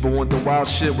 People want the wild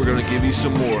shit, we're gonna give you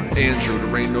some more. Andrew, The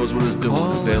Rain Knows What Is Doing,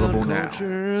 available now.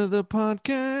 Culture, the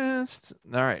podcast.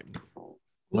 All right.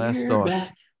 Last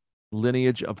thoughts.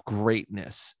 Lineage of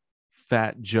greatness.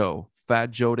 Fat Joe the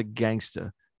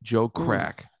Gangsta, Joe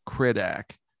Crack,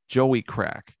 Cridak, Joey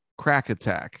Crack, Crack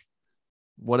Attack,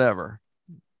 whatever.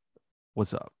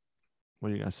 What's up? What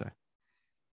are you gonna say?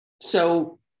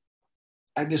 So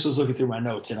I just was looking through my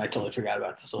notes and I totally forgot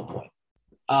about this whole point.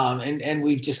 And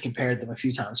we've just compared them a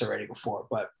few times already before,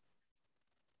 but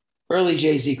early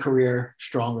Jay-Z career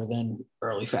stronger than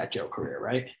early Fat Joe career,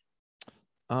 right?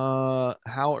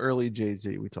 How early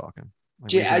Jay-Z we talking?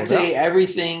 Like I'd say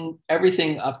everything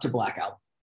up to Black Album.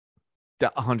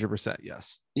 100%,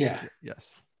 yes. Yeah.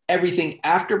 Yes. Everything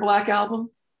after Black Album,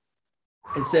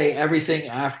 and say everything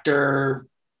after,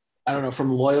 I don't know,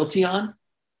 from Loyalty on.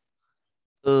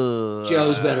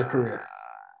 Joe's better career.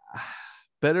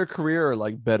 Better career or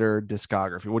like better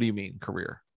discography? What do you mean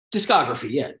career?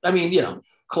 Discography, yeah. I mean,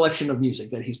 collection of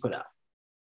music that he's put out.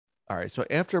 All right. So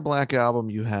after Black Album,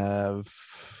 you have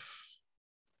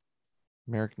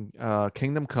American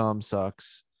Kingdom Come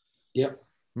sucks. Yep.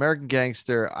 American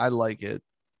Gangster, I like it.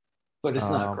 But it's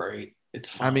not great.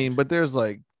 It's fine. I mean, but there's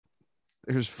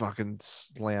fucking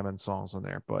slamming songs on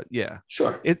there. But yeah.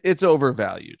 Sure. It's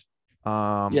overvalued.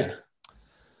 Yeah.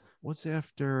 What's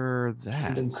after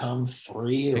that? Kingdom Come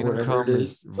 3 or Kingdom whatever Come it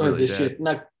is. Really or this bad. shit.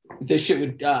 Not this shit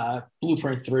with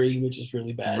Blueprint 3, which is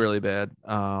really bad. Really bad.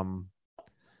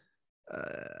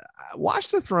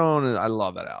 Watch the Throne. I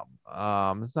love that album.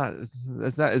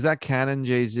 Is that canon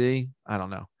Jay-Z? I don't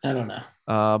know.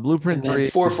 Blueprint 3.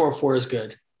 444 is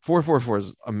good. 444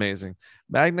 is amazing.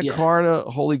 Magna Carta,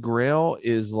 Holy Grail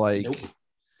is like, nope.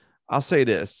 I'll say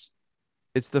this.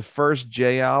 It's the first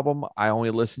Jay album I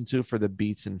only listen to for the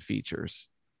beats and features.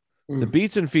 The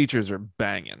beats and features are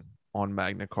banging on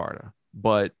Magna Carta,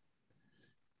 but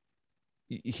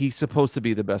he's supposed to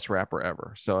be the best rapper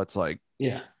ever. So it's like,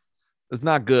 Yeah. it's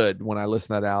not good when I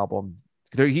listen to that album.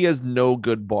 He has no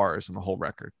good bars in the whole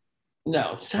record.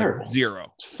 No, it's terrible. Like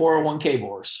zero. It's 401k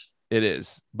bars. It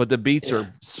is, but the beats Yeah.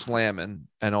 are slamming,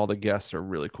 and all the guests are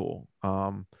really cool.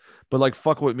 But like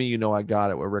 "Fuck With Me," you know, I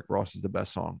Got It, where Rick Ross is the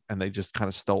best song, and they just kind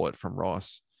of stole it from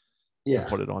Ross. Yeah.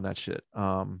 Put it on that shit.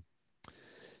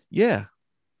 Yeah,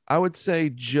 I would say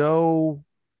Joe.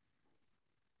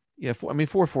 Yeah,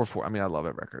 444. I mean, I love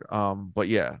that record. But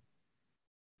yeah,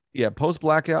 post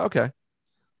Blackout. Okay,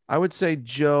 I would say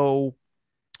Joe.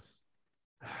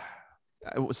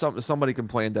 Somebody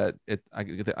complained that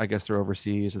I guess they're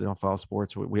overseas or they don't follow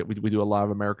sports. We do a lot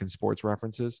of American sports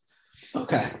references.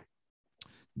 Okay.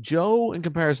 Joe, in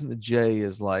comparison to Jay,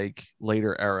 is like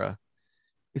later era.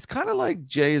 It's kind of like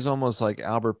Jay is almost like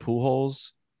Albert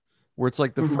Pujols, where it's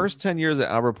like the first 10 years of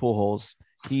Albert Pujols,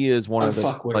 he is one of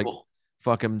the like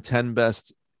fucking 10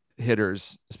 best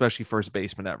hitters, especially first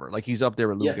baseman ever. Like he's up there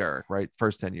with Lou Gehrig, right?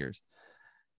 First 10 years.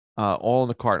 All in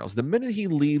the Cardinals. The minute he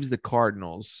leaves the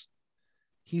Cardinals,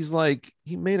 he's like,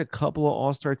 he made a couple of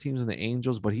all-star teams in the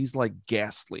Angels, but he's like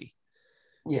ghastly.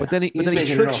 Yeah, but then he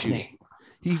tricks you.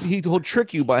 He'll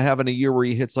trick you by having a year where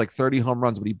he hits like 30 home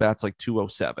runs, but he bats like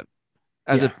 207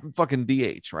 as a fucking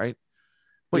DH, right?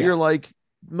 But you're like,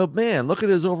 man, look at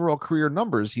his overall career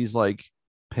numbers. He's like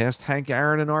past Hank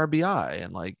Aaron in RBI.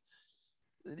 And like,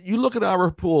 you look at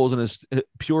Albert Pujols and his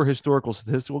pure historical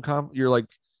statistical you're like,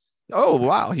 oh,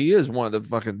 wow, he is one of the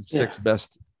fucking six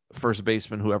best first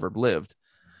basemen who ever lived.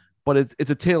 But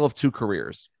it's a tale of two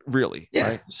careers, really. Yeah,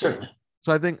 right? Certainly.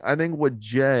 So I think with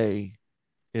Jay,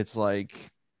 it's like,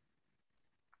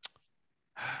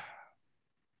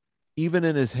 even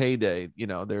in his heyday, you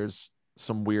know, there's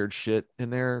some weird shit in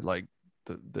there, like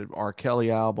the R.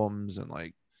 Kelly albums and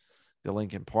like the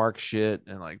Linkin Park shit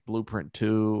and like Blueprint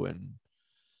 2, and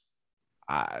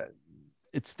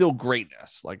it's still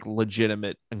greatness, like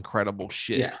legitimate, incredible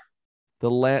shit.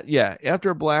 Yeah.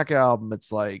 After a Black Album,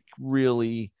 it's like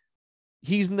really.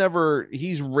 He's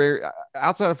rare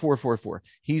outside of 444.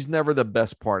 He's never the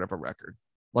best part of a record.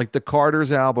 Like the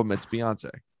Carter's album, it's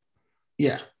Beyonce.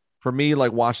 Yeah. For me,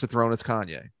 like Watch the Throne, it's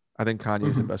Kanye. I think Kanye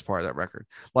is the best part of that record.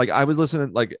 Like I was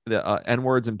listening, like the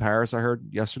N-Words in Paris, I heard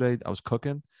yesterday. I was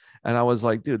cooking and I was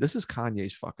like, dude, this is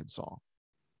Kanye's fucking song.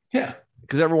 Yeah.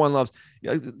 Because everyone loves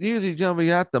usually jumping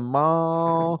at the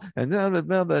mall and then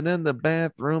in the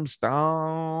bathroom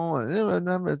stall and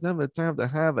never time to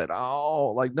have it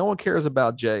all. Like no one cares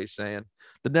about Jay saying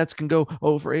the Nets can go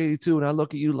over 82 and I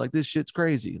look at you like this shit's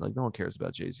crazy. Like no one cares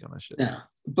about Jay-Z on that shit. No,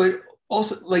 but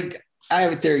also like I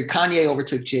have a theory. Kanye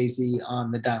overtook Jay-Z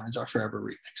on the Diamonds Are Forever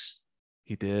remix.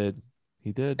 He did.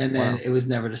 And then it was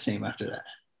never the same after that.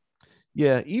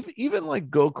 Yeah, even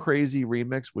like Go Crazy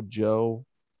remix with Joe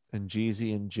and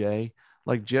Jeezy and Jay,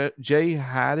 like Jay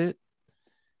had it,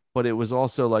 but it was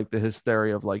also like the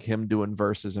hysteria of like him doing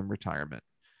verses in retirement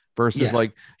versus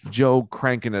like Joe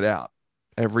cranking it out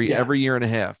every year and a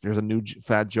half. There's a new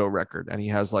Fat Joe record, and he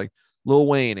has like Lil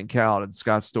Wayne and Khaled and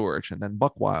Scott Storch, and then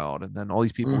Buck Wild, and then all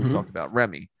these people we talked about,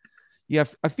 Remy. Yeah,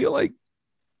 I feel like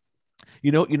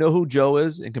you know who Joe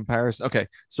is in comparison. Okay,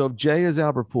 so if Jay is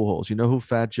Albert Pujols, you know who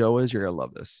Fat Joe is. You're gonna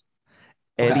love this.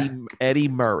 Eddie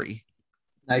Murray.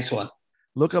 Nice one.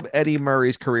 Look up Eddie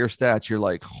Murray's career stats. You're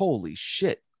like, holy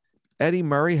shit. Eddie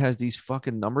Murray has these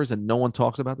fucking numbers and no one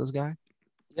talks about this guy.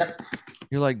 Yep.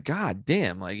 You're like, God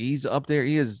damn. Like he's up there.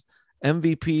 He has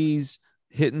MVPs,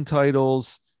 hitting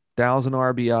titles, 1,000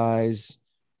 RBIs,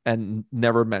 and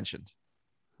never mentioned.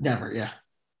 Never. Yeah.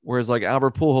 Whereas like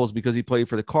Albert Pujols, because he played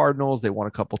for the Cardinals, they won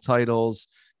a couple titles.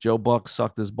 Joe Buck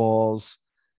sucked his balls.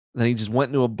 Then he just went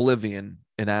into oblivion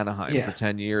in Anaheim for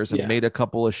 10 years and made a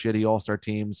couple of shitty all-star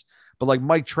teams. But like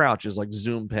Mike Trout just like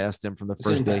zoomed past him from the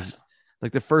first day.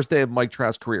 Like the first day of Mike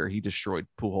Trout's career, he destroyed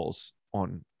Pujols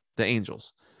on the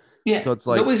Angels. Yeah. So it's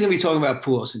like nobody's gonna be talking about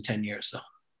Pujols in 10 years,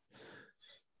 though.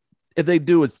 If they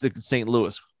do, it's the St.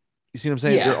 Louis. You see what I'm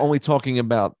saying? Yeah. They're only talking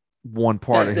about one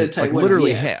part of it, like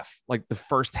literally half, like the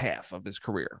first half of his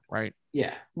career, right?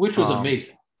 Yeah, which was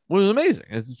amazing. Well, it was amazing.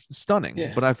 It's stunning.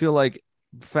 Yeah. But I feel like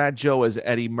Fat Joe is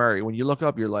Eddie Murray. When you look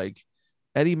up, you're like,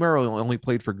 Eddie Murray only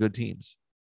played for good teams.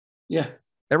 Yeah.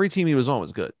 Every team he was on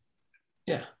was good.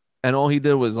 Yeah. And all he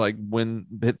did was like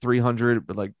hit 300,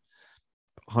 but like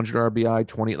 100 RBI,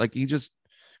 20. Like he just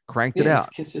cranked it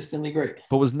out. Consistently great.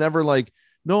 But was never like,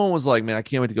 no one was like, man, I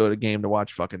can't wait to go to a game to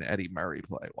watch fucking Eddie Murray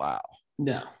play. Wow.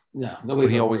 No. Nobody.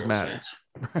 But he always matters.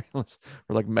 Right? We're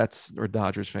like Mets or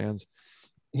Dodgers fans.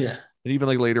 Yeah. And even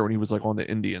like later when he was like on the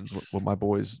Indians with my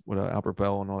boys, with Albert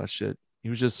Bell and all that shit, he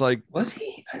was just like, was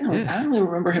he? I don't really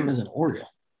remember him as an Oriole.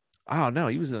 Oh no,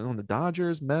 he was on the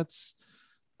Dodgers, Mets,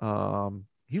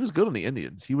 He was good on the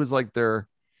Indians. He was like their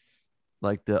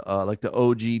the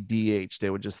OG DH. They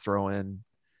would just throw in.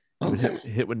 He would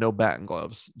hit with no batting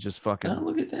gloves. Just fucking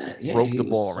look at that. Yeah, rope he the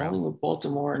ball was around. only with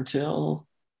Baltimore until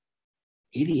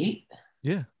 88.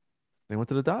 Yeah. They went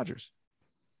to the Dodgers.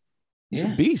 He's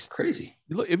Yeah. a beast. Crazy.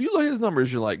 If you look at his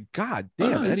numbers, you're like, God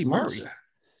damn, Eddie Murray. Monster.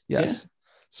 Yes. Yeah.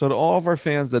 So to all of our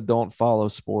fans that don't follow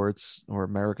sports or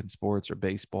American sports or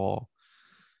baseball,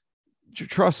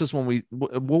 trust us when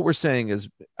what we're saying is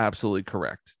absolutely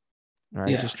correct. All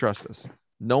right. Yeah. Just trust us.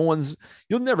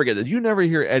 You'll never get it. You never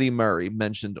hear Eddie Murray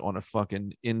mentioned on a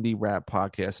fucking indie rap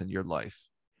podcast in your life.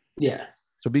 Yeah.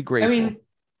 So be grateful. I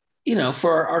mean,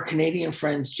 for our Canadian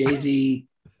friends, Jay-Z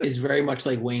is very much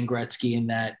like Wayne Gretzky in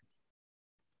that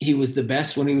he was the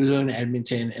best when he was in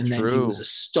Edmonton, and then he was a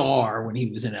star when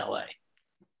he was in LA.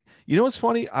 You know what's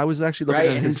funny? I was actually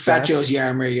looking at his stats. Fat Joe's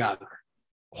Jaromir Jagr.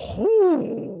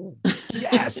 Oh,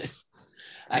 yes.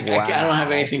 I don't have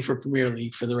anything for Premier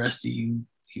League for the rest of you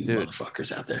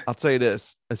motherfuckers out there. I'll tell you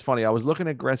this. It's funny. I was looking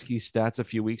at Gretzky's stats a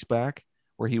few weeks back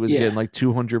where he was getting like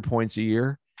 200 points a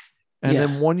year. And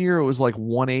then one year it was like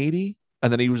 180.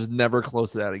 And then he was never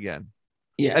close to that again.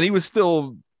 Yeah. And he was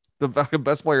still the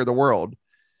best player in the world.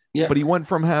 Yeah. But he went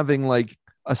from having like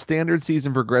a standard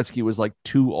season for Gretzky was like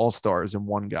 2 All-Stars and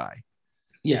 1 guy.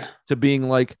 Yeah. To being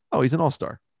like, oh, he's an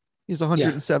All-Star. He's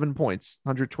 107 points,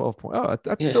 112 points. Oh,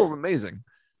 that's still amazing.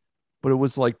 But it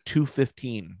was like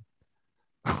 215.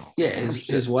 Yeah,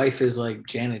 his wife is like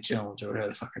Janet Jones or whatever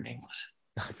the fuck her name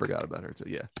was. I forgot about her too.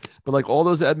 Yeah, but like all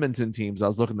those Edmonton teams, I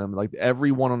was looking at them. Like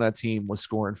everyone on that team was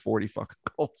scoring 40 fucking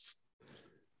goals.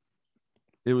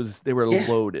 They were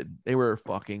loaded. They were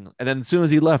fucking. And then as soon as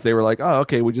he left, they were like, "Oh,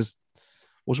 okay, we'll just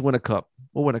win a cup.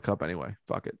 We'll win a cup anyway.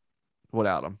 Fuck it,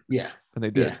 without him." Yeah, and they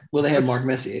did. Yeah. Well, they had Mark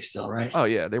Messier still, right? Oh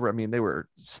yeah, they were. I mean, they were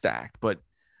stacked, but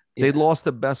they lost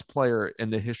the best player in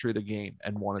the history of the game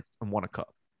and won a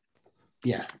cup.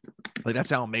 Yeah. Like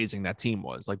that's how amazing that team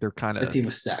was. Like they're kind of the team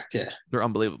was stacked. Yeah. They're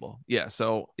unbelievable. Yeah.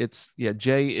 So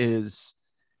Jay is,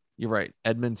 you're right.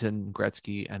 Edmonton,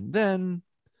 Gretzky, and then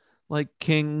like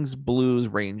Kings, Blues,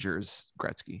 Rangers,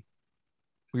 Gretzky.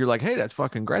 You're like, hey, that's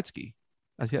fucking Gretzky.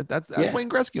 That's Wayne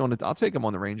Gretzky on it. I'll take him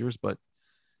on the Rangers, but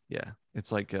yeah,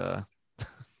 it's like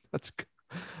that's.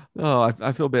 Oh,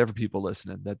 I feel bad for people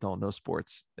listening that don't know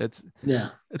sports. It's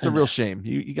a real shame.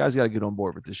 You guys got to get on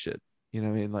board with this shit. You know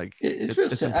what I mean? Like it's real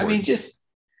simple. I mean, just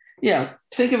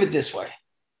think of it this way.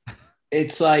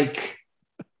 It's like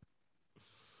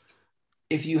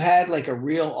if you had like a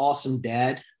real awesome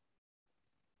dad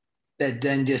that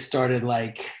then just started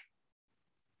like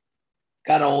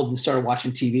got old and started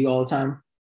watching TV all the time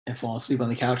and falling asleep on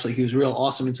the couch. Like he was real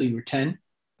awesome until you were 10.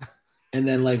 And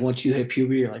then like once you hit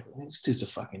puberty, you're like, this dude's a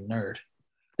fucking nerd.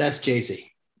 That's Jay-Z.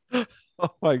 Oh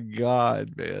my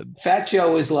God, man. Fat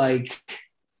Joe is like,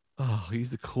 oh,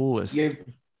 he's the coolest.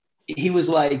 He was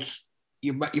like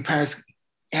your parents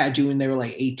had you when they were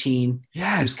like 18.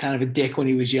 Yes. He was kind of a dick when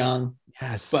he was young.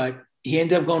 Yes. But he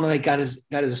ended up going to like got his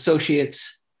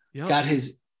associates, got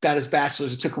his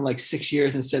bachelor's. It took him like 6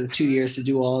 years instead of 2 years to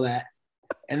do all that.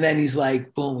 And then he's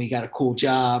like, boom, he got a cool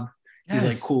job. He's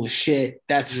like cool as shit.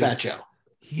 That's Fat Joe.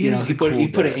 He put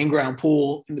an in-ground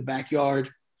pool in the backyard.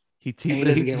 He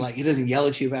doesn't yell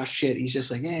at you about shit. He's just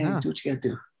like, do what you gotta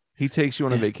do. He takes you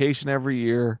on a vacation every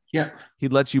year. Yeah. He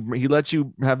lets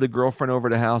you have the girlfriend over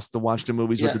to the house to watch the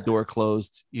movies with the door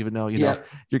closed, even though you're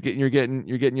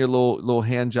getting your little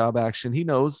hand job action. He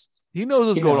knows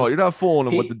what's going on. You're not fooling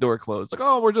him with the door closed. Like,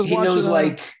 oh, we're just watching. He knows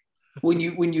like when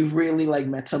you really like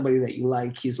met somebody that you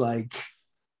like, he's like,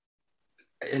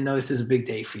 I know this is a big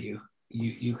day for you.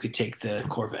 You could take the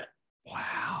Corvette.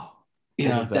 Wow.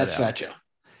 That's Fat Joe.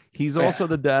 He's also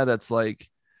the dad that's like,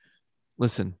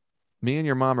 listen, me and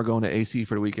your mom are going to AC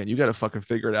for the weekend. You got to fucking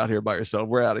figure it out here by yourself.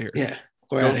 We're out of here. Yeah.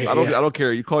 I don't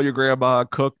care. You call your grandma,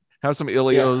 cook, have some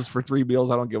Ilios for 3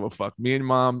 meals. I don't give a fuck. Me and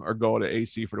mom are going to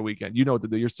AC for the weekend. You know what to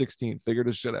do. You're 16. Figure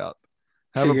this shit out.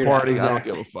 Have a party. Exactly. I don't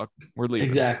give a fuck. We're leaving.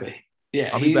 Exactly.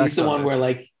 Yeah. He's the one where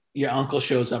like your uncle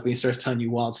shows up and he starts telling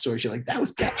you wild stories. You're like, that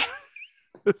was dad.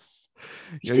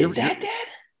 You did that, Dad?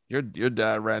 Your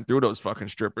dad ran through those fucking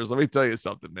strippers. Let me tell you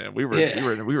something, man. We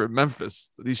were in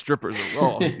Memphis. These strippers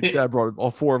are Your dad brought all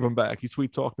 4 of them back. He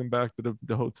sweet talked them back to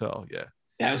the hotel. Yeah.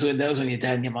 That was when your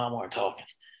dad and your mom weren't talking.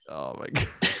 Oh my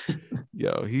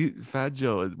God. Fat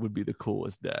Joe would be the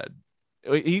coolest dad.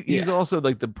 He's also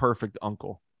like the perfect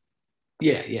uncle.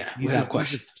 Yeah, without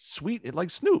question. Sweet,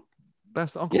 like Snoop,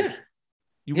 best uncle. Yeah.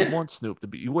 You would want Snoop to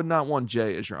be. You would not want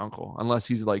Jay as your uncle unless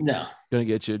he's like gonna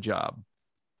get you a job.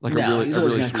 Like he's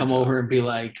always gonna come over and be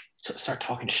like, start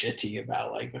talking shit to you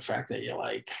about like the fact that you're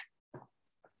like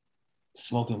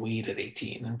smoking weed at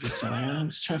 18. I'm just trying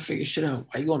to figure shit out.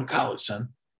 Why you going to college, son?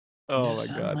 Oh Yes,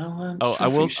 my I don't God. know. I'm just Oh, trying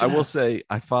to figure shit I will out. say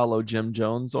I follow Jim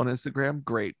Jones on Instagram.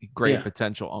 Great Yeah.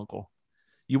 potential uncle.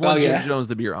 You want Oh, Jim yeah? Jones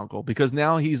to be your uncle because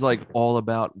now he's like all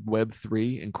about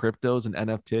Web3 and cryptos and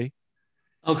NFT.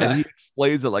 And Okay. he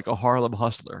explains it like a Harlem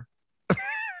hustler.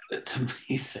 That's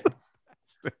amazing.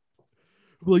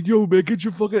 Like, yo, man, get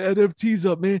your fucking NFTs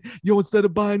up, man. Yo, instead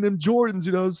of buying them Jordans,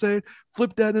 you know what I'm saying?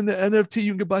 Flip that into NFT.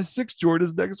 You can buy 6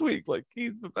 Jordans next week. Like,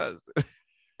 he's the best.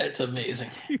 That's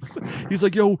amazing. He's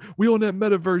like, yo, we on that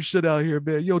metaverse shit out here,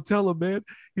 man. Yo, tell him, man.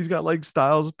 He's got like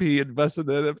Styles P invested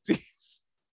in NFTs.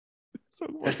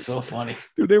 That's so funny.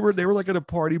 Dude, they were like at a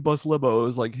party bus limo. It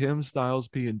was like him, Styles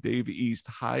P, and Dave East,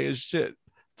 high as shit,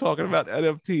 talking about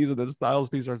NFTs, and then Styles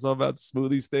P starts talking about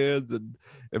smoothie stands and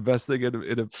investing in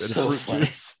a fruit funny.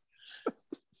 juice.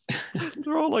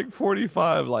 They're all like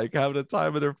 45, like having a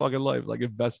time of their fucking life, like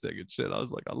investing and shit. I was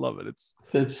like, I love it.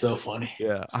 That's so funny.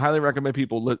 Yeah, I highly recommend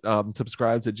people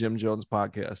subscribe to Jim Jones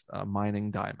podcast, Mining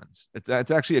Diamonds. It's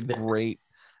actually a great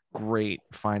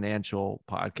financial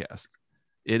podcast.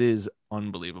 It is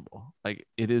unbelievable. Like,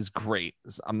 it is great.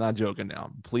 I'm not joking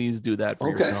now. Please do that for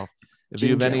yourself. If Jim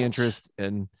you have any Jones. interest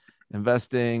in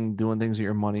investing, doing things with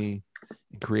your money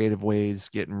in creative ways,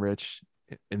 getting rich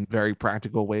in very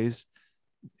practical ways,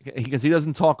 because he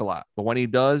doesn't talk a lot, but when he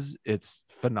does, it's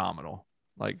phenomenal.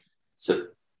 Like, so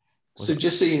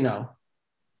just so you know,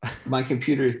 my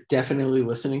computer is definitely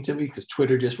listening to me because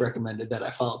Twitter just recommended that I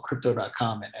follow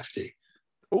crypto.com NFT.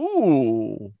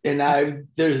 ooh, And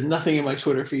there's nothing in my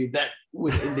Twitter feed that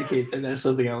would indicate that that's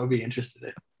something I would be interested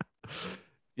in.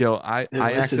 yo, I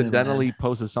listening, accidentally man.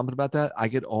 posted something about that. I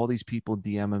get all these people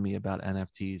DMing me about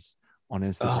NFTs on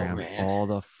Instagram man. all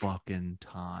the fucking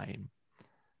time.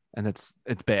 And it's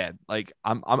bad. Like,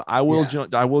 I will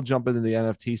jump into the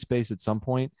NFT space at some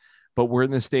point, but we're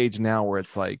in this stage now where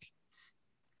it's like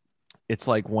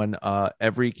when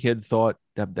every kid thought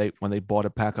that when they bought a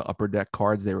pack of Upper Deck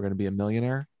cards, they were going to be a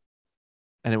millionaire.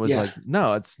 And it was like,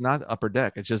 no, it's not Upper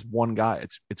Deck. It's just one guy.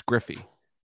 It's Griffey.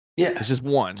 Yeah. It's just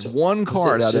one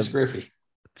card out of Griffey.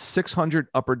 600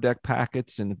 Upper Deck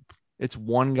packets. And it's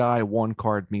one guy, one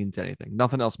card means anything.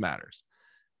 Nothing else matters.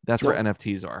 That's where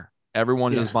NFTs are.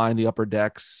 Everyone's just buying the Upper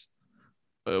Decks,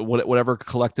 whatever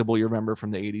collectible you remember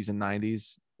from the 80s and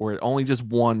 90s, where only just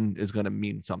one is going to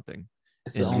mean something.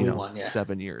 It's the only one,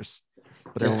 7 years.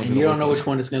 But and you don't know which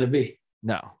one it's going to be.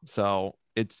 No. So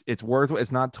it's worth.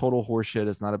 It's not total horseshit.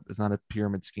 It's not a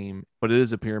pyramid scheme, but it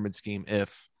is a pyramid scheme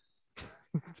if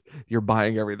you're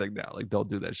buying everything now. Like, don't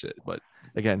do that shit. But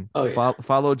again,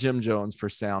 follow Jim Jones for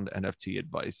sound NFT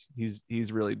advice.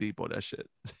 He's really deep on that shit.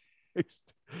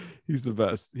 He's the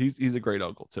best. He's a great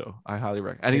uncle too. I highly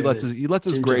recommend. And he lets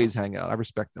his grays hang out. I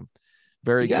respect him.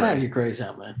 Very. You gotta have your grays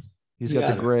out, man. He's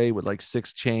got the gray with like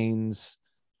 6 chains,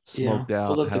 smoked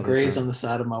out. Pull up the grays on the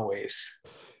side of my waves.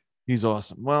 He's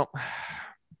awesome. Well,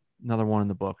 another one in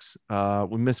the books.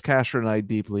 We miss Castro and I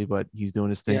deeply, but he's doing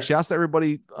his thing. Yeah. Shouts to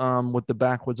everybody with the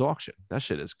Backwoods auction. That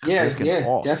shit is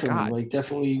definitely. God. Like,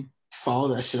 definitely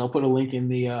follow that shit. I'll put a link in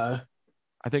the.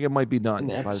 I think it might be done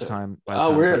by the time.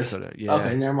 Really? Yeah.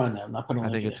 Okay, never mind. I'm not putting. I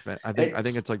think it's. I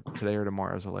think it's like today or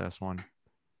tomorrow is the last one.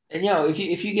 And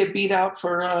if you get beat out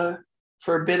for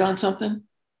a bid on something,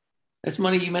 that's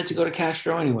money you meant to go to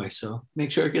Castro anyway. So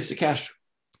make sure it gets to Castro.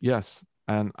 Yes,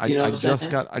 and I just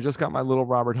got my little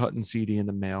Robert Hutton CD in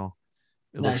the mail.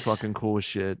 It looks fucking cool as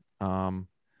shit. I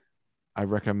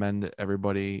recommend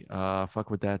everybody fuck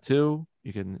with that too.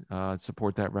 You can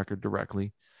support that record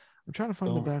directly. I'm trying to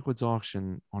find the Backwoods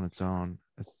auction on its own.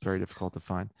 It's very difficult to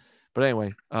find. But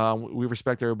anyway, we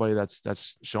respect everybody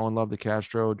that's showing love to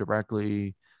Castro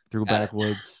directly through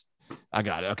Backwoods. I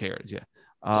got it. Okay, here it is.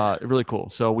 Yeah. Really cool.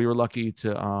 So we were lucky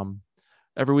to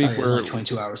every week there's only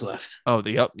 22 hours left. Oh,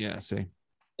 yeah, see.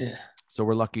 Yeah. So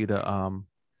we're lucky to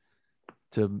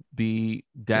be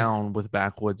down with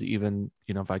Backwoods, even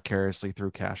vicariously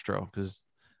through Castro, because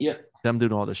them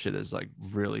doing all this shit is like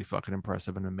really fucking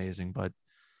impressive and amazing. But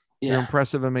they're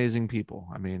impressive, amazing people.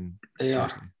 I mean,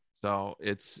 seriously. So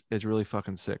it's really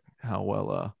fucking sick how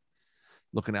well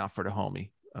looking out for the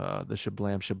homie, the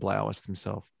Shablam Shablowist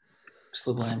himself.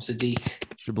 Shablam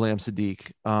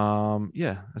Sadiq.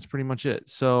 Yeah, that's pretty much it.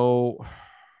 So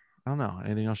I don't know.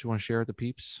 Anything else you want to share with the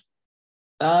peeps?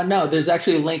 No, there's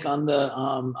actually a link on the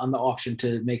auction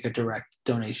to make a direct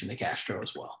donation to Castro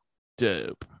as well.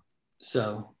 Dope.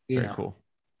 So very cool.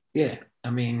 Yeah,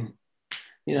 I mean,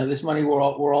 this money we're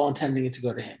all intending it to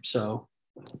go to him. So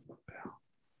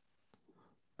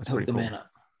that's pretty cool. Man up.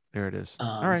 There it is.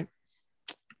 All right.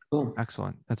 Boom.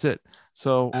 Excellent. That's it.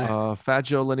 So Fat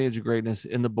Joe Lineage of Greatness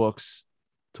in the books.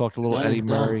 Talked a little Oh, Eddie dumb.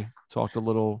 Murray. Talked a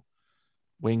little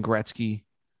Wayne Gretzky.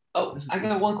 Oh, I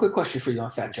got one quick question for you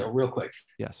on Fat Joe, real quick.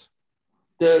 Yes.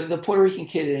 The Puerto Rican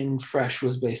kid in Fresh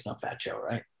was based on Fat Joe,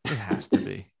 right? It has to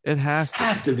be. It has to.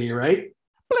 Has to be, right?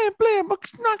 Blam, blam, I'll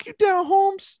knock you down,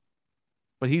 Holmes.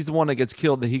 But he's the one that gets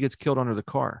killed. That he gets killed under the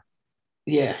car.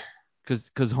 Yeah.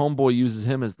 Because Homeboy uses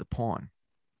him as the pawn.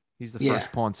 He's the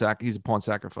first pawn He's a pawn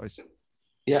sacrifice.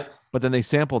 Yeah. But then they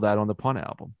sample that on the Pun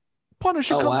album.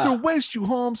 Punisher come through, waste you,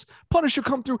 Holmes. Punisher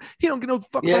come through. He don't get no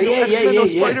fuck about no X-Men, no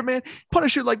Spider-Man.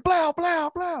 Punisher like blow,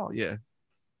 blow, blow. Yeah.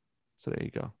 So there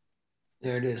you go.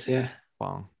 There it is. Yeah.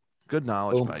 Wow. Good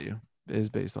knowledge by you. It is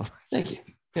based off. Thank you.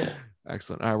 Yeah.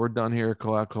 Excellent. All right, we're done here.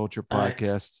 Collab Culture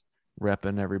Podcast.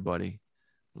 Repping everybody.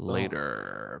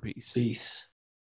 Later. Peace. Peace.